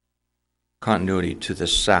 continuity to the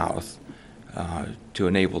south to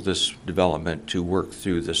enable this development to work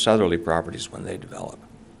through the southerly properties when they develop.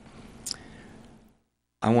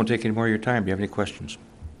 I won't take any more of your time. Do you have any questions?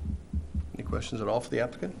 Any questions at all for the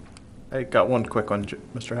applicant? I got one quick one,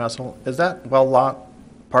 Mr. Hassel. Is that well lot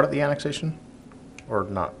part of the annexation or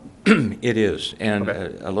not? It is, and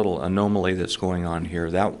Okay. a little anomaly that's going on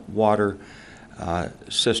here. That water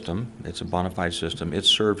system, it's a bona fide system, it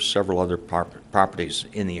serves several other properties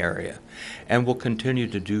in the area and will continue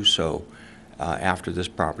to do so after this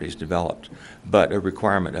property is developed. But a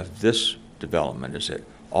requirement of this development is that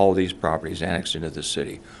all these properties annexed into the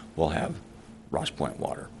city will have Ross Point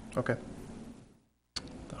water. Okay.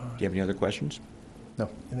 Do you have any other questions? No.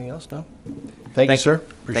 Anything else? No? Thank you, sir.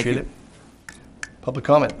 Appreciate you. it. Public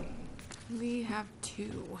comment? We have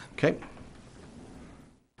 2. Okay.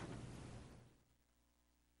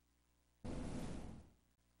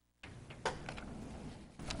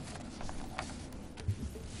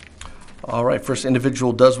 All right, first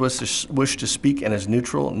individual does wish to speak and is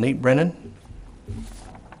neutral. Nate Brennan.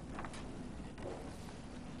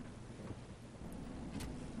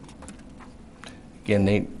 Again,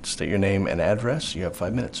 Nate, state your name and address. You have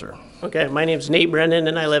 5 minutes, sir. Okay, my name's Nate Brennan,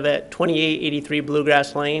 and I live at 2883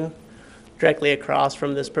 Bluegrass Lane, directly across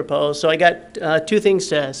from this proposed. So I got 2 things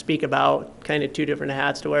to speak about, kind of 2 different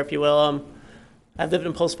hats to wear, if you will. I've lived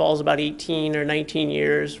in Post Falls about 18 or 19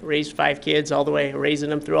 years, raised 5 kids all the way, raising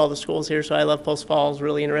them through all the schools here, so I love Post Falls.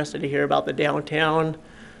 Really interested to hear about the downtown,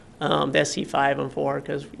 the SC5 and 4,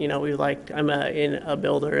 because, you know, I'm in a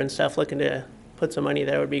builder and stuff, looking to put some money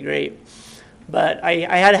there would be great. But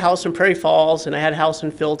I had a house in Prairie Falls, and I had a house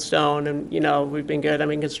in Fieldstone, and, you know, we've been good.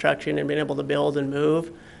 I'm in construction and been able to build and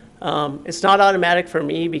move. It's not automatic for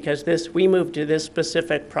me because we moved to this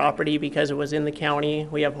specific property because it was in the county.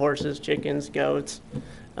 We have horses, chickens, goats,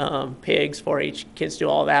 pigs, 4-H kids do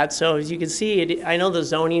all that. So as you can see, I know the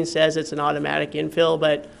zoning says it's an automatic infill,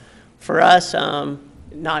 but for us,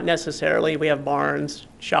 not necessarily. We have barns,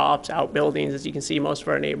 shops, outbuildings, as you can see most of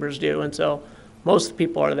our neighbors do. And so most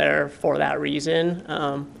people are there for that reason.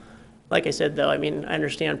 Like I said, though, I mean, I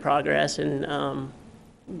understand progress, and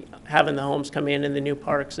having the homes come in and the new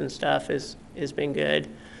parks and stuff has been good.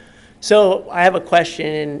 So I have a question,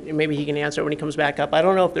 and maybe he can answer it when he comes back up. I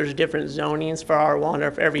don't know if there's different zonings for R1, or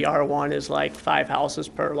if every R1 is like 5 houses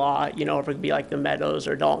per lot, you know, if it could be like the Meadows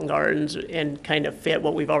or Dalton Gardens and kind of fit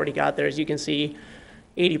what we've already got there. As you can see,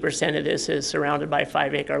 80% of this is surrounded by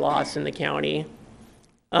 5-acre lots in the county.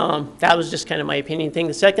 That was just kind of my opinion thing.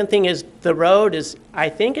 The second thing is the road is, I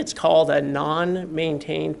think it's called a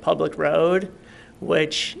non-maintained public road,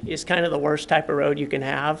 which is kind of the worst type of road you can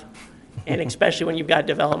have. And especially when you've got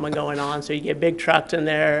development going on. So you get big trucks in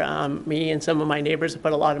there. Me and some of my neighbors have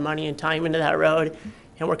put a lot of money and time into that road.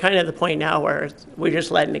 And we're kind of at the point now where we're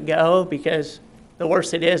just letting it go, because the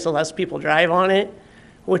worse it is, the less people drive on it,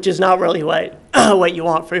 which is not really what what you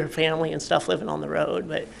want for your family and stuff living on the road.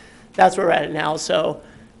 But that's where we're at now. So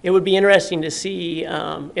it would be interesting to see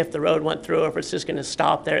if the road went through, or if it's just going to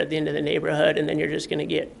stop there at the end of the neighborhood, and then you're just going to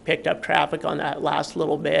get picked up traffic on that last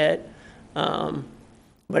little bit.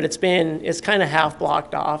 But it's kind of half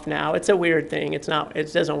blocked off now. It's a weird thing. It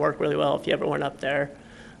doesn't work really well if you ever went up there.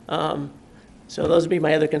 So those would be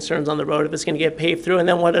my other concerns on the road, if it's going to get paved through, and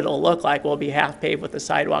then what it'll look like will be half paved with the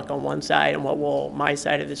sidewalk on one side, and what will my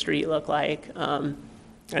side of the street look like.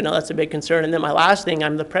 I know that's a big concern. And then my last thing,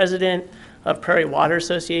 I'm the president of Prairie Water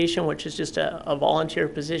Association, which is just a volunteer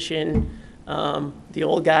position.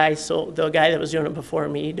 The guy that was doing it before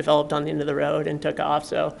me developed on the end of the road and took off,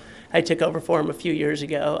 so I took over for him a few years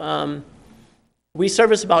ago. We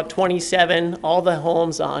service about 27, all the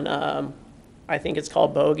homes on, I think it's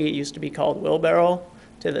called Bogey, it used to be called Wheelbarrow,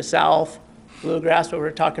 to the south, Bluegrass, what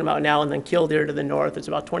we're talking about now, and then Killdeer to the north. It's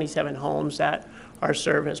about 27 homes that are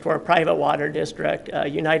serviced. We're a private water district.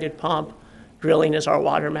 United Pump Drilling is our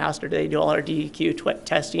water master. They do all our DEQ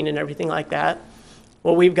testing and everything like that.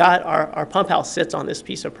 Well, we've got our pump house sits on this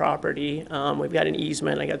piece of property. We've got an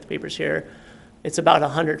easement. I got the papers here. It's about a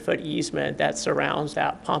 100-foot easement that surrounds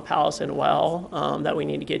that pump house and well that we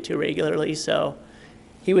need to get to regularly. So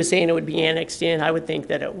he was saying it would be annexed in. I would think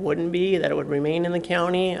that it wouldn't be, that it would remain in the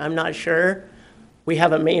county. I'm not sure. We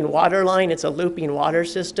have a main water line. It's a looping water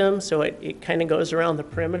system, so it kind of goes around the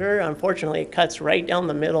perimeter. Unfortunately, it cuts right down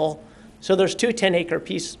the middle. So there's two 10-acre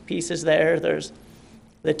pieces there. There's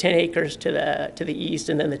the 10 acres to the east,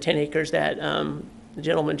 and then the 10 acres that the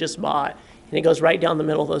gentleman just bought. And it goes right down the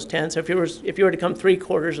middle of those 10. So if you were to come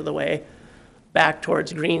 3/4 of the way back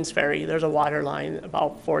towards Greens Ferry, there's a water line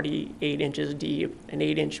about 48 inches deep, an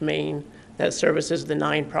 8-inch main that services the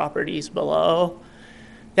 9 properties below.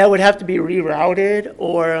 That would have to be rerouted,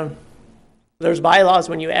 or there's bylaws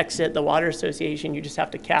when you exit the water association, you just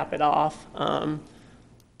have to cap it off.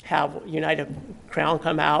 Have United Crown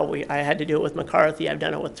come out. I had to do it with McCarthy. I've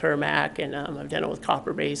done it with Turmac, and I've done it with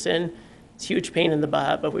Copper Basin. It's a huge pain in the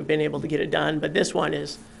butt, but we've been able to get it done. But this one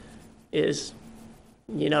is,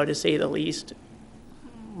 to say the least,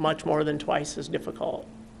 much more than twice as difficult.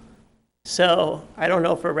 So I don't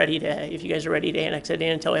know if you guys are ready to annex it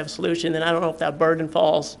in until we have a solution. Then I don't know if that burden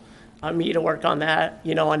falls on me to work on that,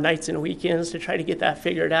 on nights and weekends to try to get that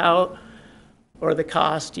figured out, or the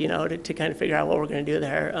cost, to kind of figure out what we're going to do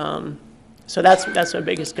there. So that's my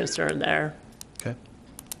biggest concern there. Okay.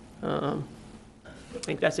 I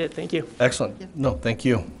think that's it. Thank you. Excellent. No, thank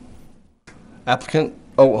you. Applicant,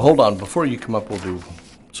 oh, hold on. Before you come up,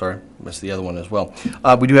 sorry, missed the other one as well.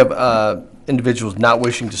 We do have individuals not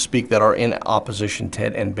wishing to speak that are in opposition.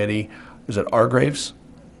 Ted and Betty, is it Argraves?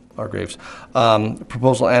 Argraves.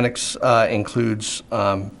 Proposal annex includes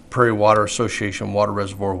Prairie Water Association water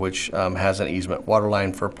reservoir, which has an easement water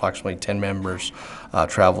line for approximately 10 members,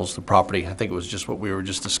 travels the property. I think it was just what we were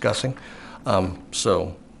just discussing.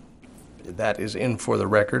 So that is in for the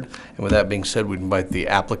record. And with that being said, we'd invite the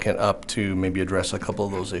applicant up to maybe address a couple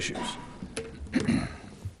of those issues.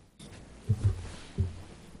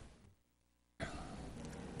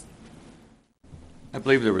 I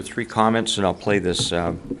believe there were 3 comments, and I'll play this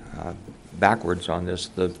backwards on this.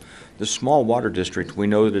 The small water district, we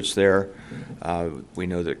know that it's there. We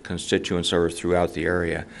know that constituents are throughout the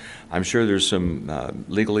area. I'm sure there's some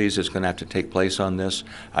legalese that's going to have to take place on this.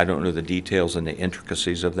 I don't know the details and the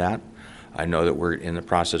intricacies of that. I know that we're in the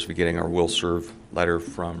process of getting our will serve letter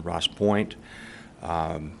from Ross Point.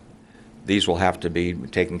 These will have to be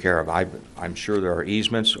taken care of. I'm sure there are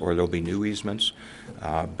easements, or there'll be new easements,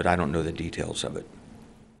 but I don't know the details of it.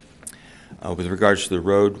 With regards to the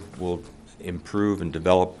road, we'll improve and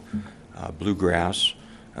develop bluegrass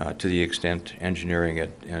to the extent engineering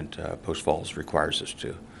at Post Falls requires us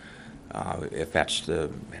to. If that's the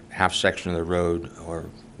half section of the road or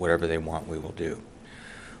whatever they want, we will do.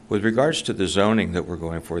 With regards to the zoning that we're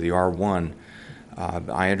going for, the R1,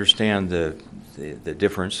 I understand the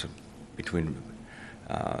difference between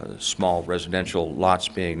small residential lots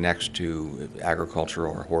being next to agriculture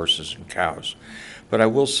or horses and cows. But I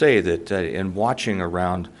will say that in watching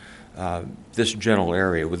around this general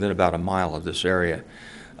area, within about a mile of this area,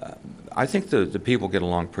 I think the people get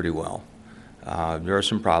along pretty well. There are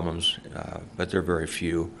some problems, but they're very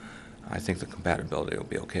few. I think the compatibility will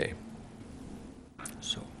be okay.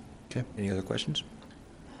 So, okay. Any other questions?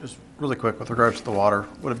 Just really quick, with regards to the water,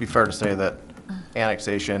 would it be fair to say that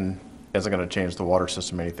annexation isn't going to change the water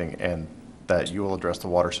system or anything, and that you will address the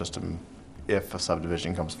water system if a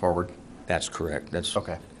subdivision comes forward? That's correct. That's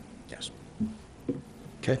okay. Yes.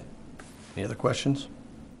 Okay. Any other questions?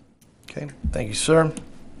 Okay. Thank you, sir.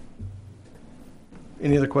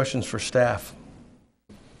 Any other questions for staff?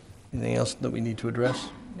 Anything else that we need to address?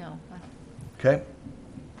 No. Okay.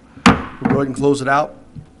 We'll go ahead and close it out.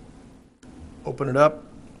 Open it up.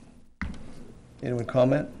 Anyone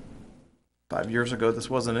comment? 5 years ago, this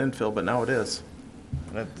wasn't infill, but now it is.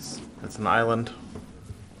 It's an island.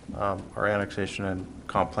 Our annexation and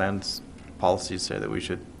comp plans policies say that we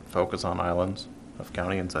should focus on islands of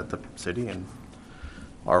county inside the city, and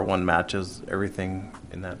R1 matches everything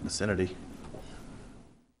in that vicinity.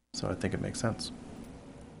 So I think it makes sense.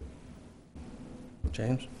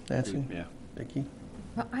 James, Nancy, Yeah. Vicki?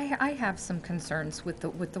 Well, I have some concerns with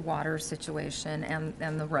the water situation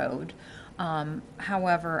and the road.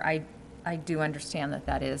 However, I do understand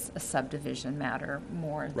that is a subdivision matter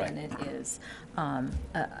more than it is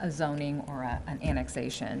a zoning or an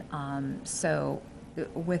annexation. So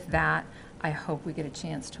with that, I hope we get a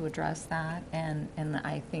chance to address that, and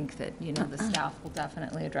I think that the staff will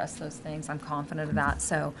definitely address those things. I'm confident of that.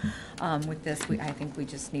 So with this, I think we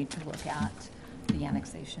just need to look at the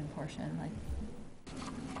annexation portion.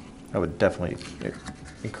 I would definitely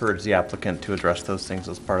encourage the applicant to address those things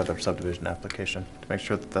as part of their subdivision application to make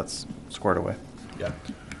sure that that's squared away. Yeah.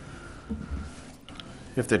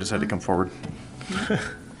 If they decide to come forward.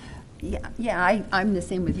 Yeah, I'm the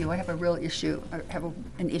same with you. I have a real issue. I have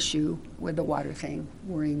an issue with the water thing,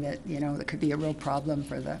 worrying that, that could be a real problem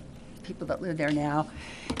for the people that live there now.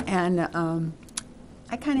 And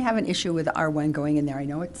I kind of have an issue with R1 going in there. I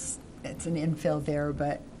know it's an infill there,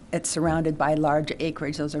 but it's surrounded by large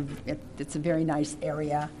acreage. It's a very nice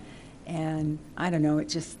area. And I don't know, I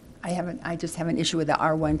just have an issue with the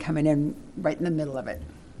R1 coming in right in the middle of it.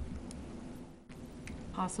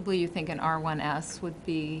 Possibly you think an R1S would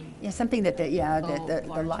be? Yeah, something that the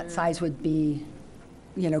lot size would be,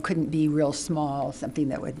 couldn't be real small, something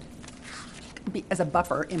that would be as a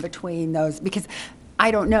buffer in between those, because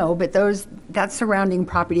I don't know, but that surrounding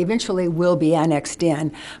property eventually will be annexed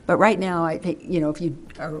in. But right now, I think, if you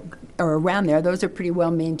are around there, those are pretty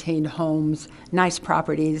well-maintained homes, nice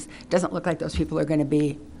properties. Doesn't look like those people are going to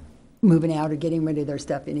be moving out or getting rid of their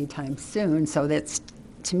stuff anytime soon. So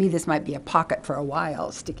to me, this might be a pocket for a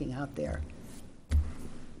while sticking out there.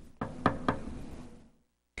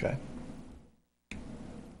 Okay.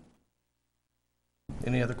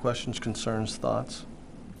 Any other questions, concerns, thoughts?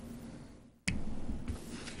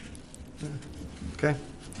 Okay.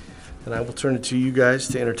 Then I will turn it to you guys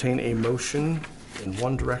to entertain a motion in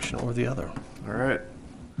one direction or the other. All right.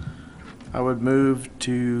 I would move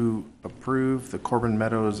to approve the Corbin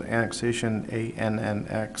Meadows annexation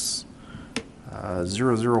ANNX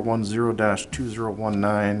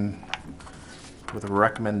 0010-2019 with a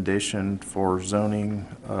recommendation for zoning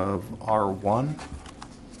of R1.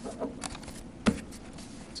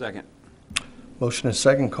 Second. Motion is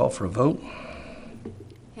second. Call for a vote.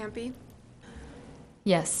 Hampi,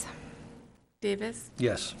 Yes. Davis,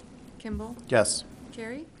 Yes. Kimball, Yes.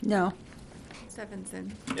 Carey, No.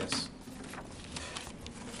 Stevenson. Yes.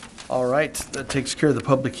 All right, that takes care of the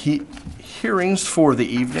public hearings for the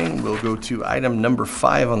evening. We'll go to item number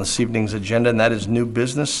 5 on this evening's agenda, and that is new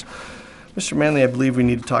business. Mr. Manley, I believe we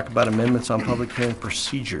need to talk about amendments on public hearing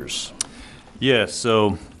procedures. Yes,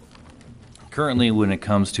 so currently when it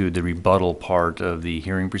comes to the rebuttal part of the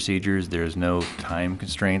hearing procedures, there's no time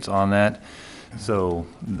constraints on that. So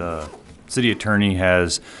the city attorney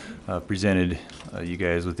has presented you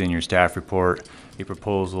guys within your staff report a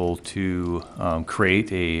proposal to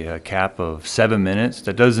create a cap of 7 minutes.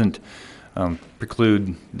 That doesn't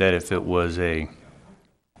preclude that if it was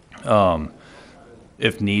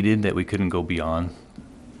if needed, that we couldn't go beyond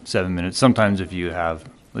 7 minutes. Sometimes if you have,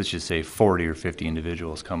 let's just say 40 or 50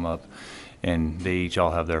 individuals come up and they each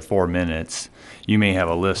all have their 4 minutes, you may have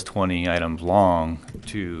a list 20 items long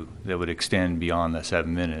that would extend beyond the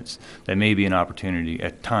 7 minutes. That may be an opportunity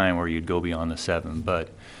at time where you'd go beyond the 7, but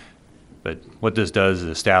what this does is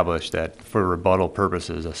establish that for rebuttal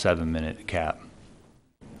purposes, a 7-minute cap.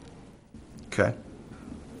 Okay.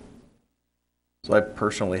 So I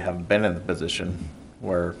personally have been in the position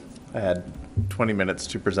where I had 20 minutes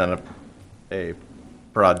to present a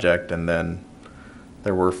project, and then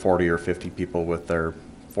there were 40 or 50 people with their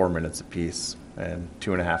 4 minutes apiece, and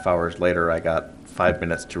 2.5 hours later I got 5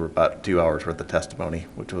 minutes to rebut 2 hours worth of testimony,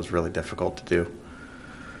 which was really difficult to do.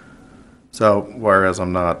 So whereas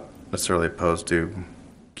I'm not necessarily opposed to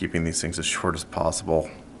keeping these things as short as possible,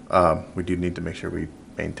 we do need to make sure we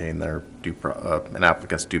maintain an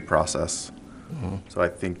applicant's due process. Mm-hmm. So I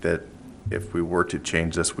think that if we were to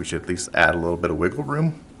change this, we should at least add a little bit of wiggle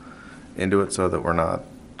room into it so that we're not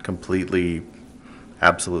completely,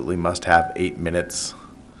 absolutely must have 8 minutes.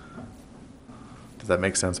 Does that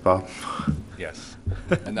make sense, Bob? Yes.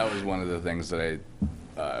 And that was one of the things that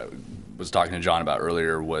I was talking to John about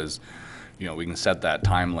earlier was, we can set that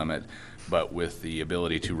time limit, but with the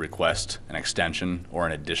ability to request an extension or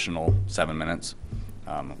an additional 7 minutes,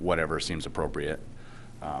 whatever seems appropriate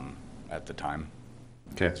at the time.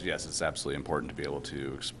 Okay. So yes, it's absolutely important to be able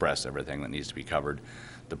to express everything that needs to be covered.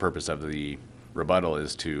 The purpose of the rebuttal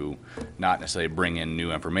is to not necessarily bring in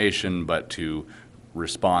new information, but to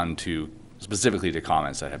respond specifically to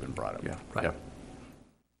comments that have been brought up. Yeah. Right. Yeah.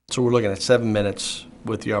 So we're looking at 7 minutes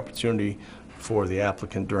with the opportunity for the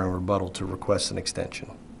applicant during rebuttal to request an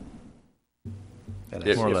extension. And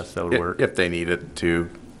More or less that would work. If they need it to.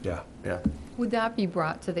 Yeah. Yeah. Would that be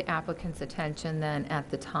brought to the applicant's attention then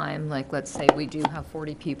at the time? Like, let's say we do have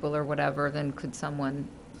 40 people or whatever, then could someone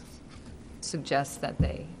suggest that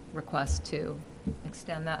they request to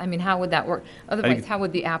extend that? I mean, how would that work? Otherwise, how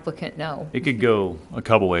would the applicant know? It could go a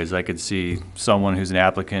couple ways. I could see someone who's an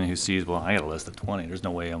applicant who sees, well, I got a list of 20. There's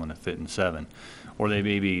no way I'm going to fit in 7. Or they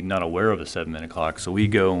may be not aware of the 7-minute clock. So we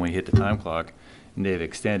go and we hit the time clock and they've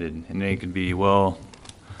extended. And they could be, well,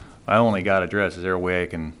 I only got address. Is there a way I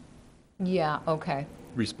can Yeah, okay.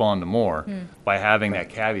 respond to more? By having that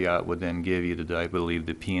caveat would then give you I believe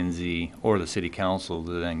the P&Z or the city council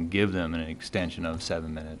to then give them an extension of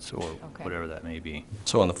 7 minutes or whatever that may be.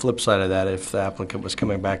 So on the flip side of that, if the applicant was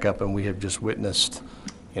coming back up and we have just witnessed,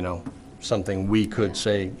 something we could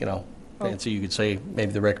say, Nancy, you could say,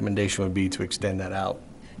 maybe the recommendation would be to extend that out.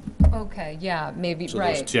 Okay, yeah, maybe, So those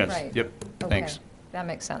right, two- Yes, right. yep, Okay, thanks. that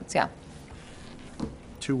makes sense, yeah.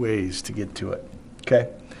 2 ways to get to it. Okay.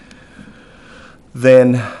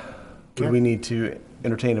 Then, do we need to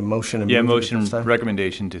entertain a motion? And Yeah, move it at motion this time?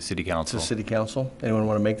 recommendation to city To council. city council? Anyone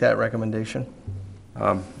want to make that recommendation?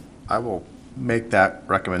 I will make that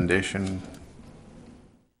recommendation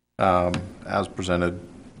as presented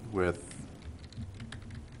with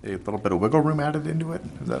a little bit of wiggle room added into it.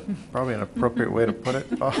 Is that probably an appropriate way to put it?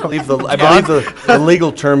 I believe the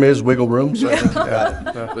legal term is wiggle room, so I think you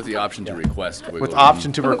got it. With the option to request wiggle With room.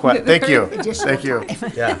 option to request, thank you, Additional thank you.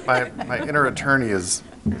 Yeah. My inner attorney is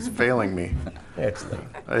failing me. Excellent.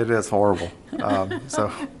 It is horrible.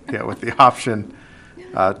 So, yeah, with the option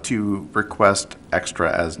to request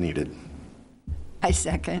extra as needed. I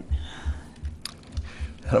second.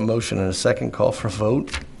 A motion and a second, call for a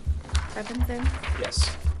vote. Stevenson,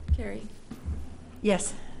 Yes. Carey,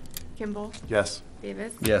 Yes. Kimball, Yes.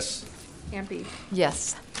 Davis, Yes. Hampi.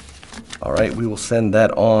 Yes. All right, we will send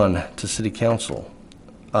that on to city council.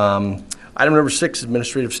 Item number 6,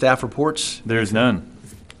 administrative staff reports. There's none.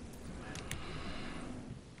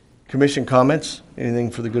 Commission comments,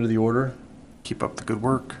 anything for the good of the order? Keep up the good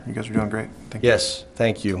work. You guys are doing great. Thank you. Yes,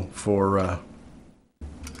 thank you for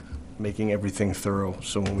making everything thorough,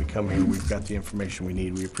 so when we come here, we've got the information we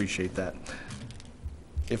need. We appreciate that.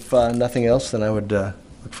 If nothing else, then I would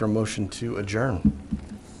look for a motion to adjourn.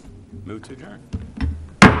 Move to adjourn.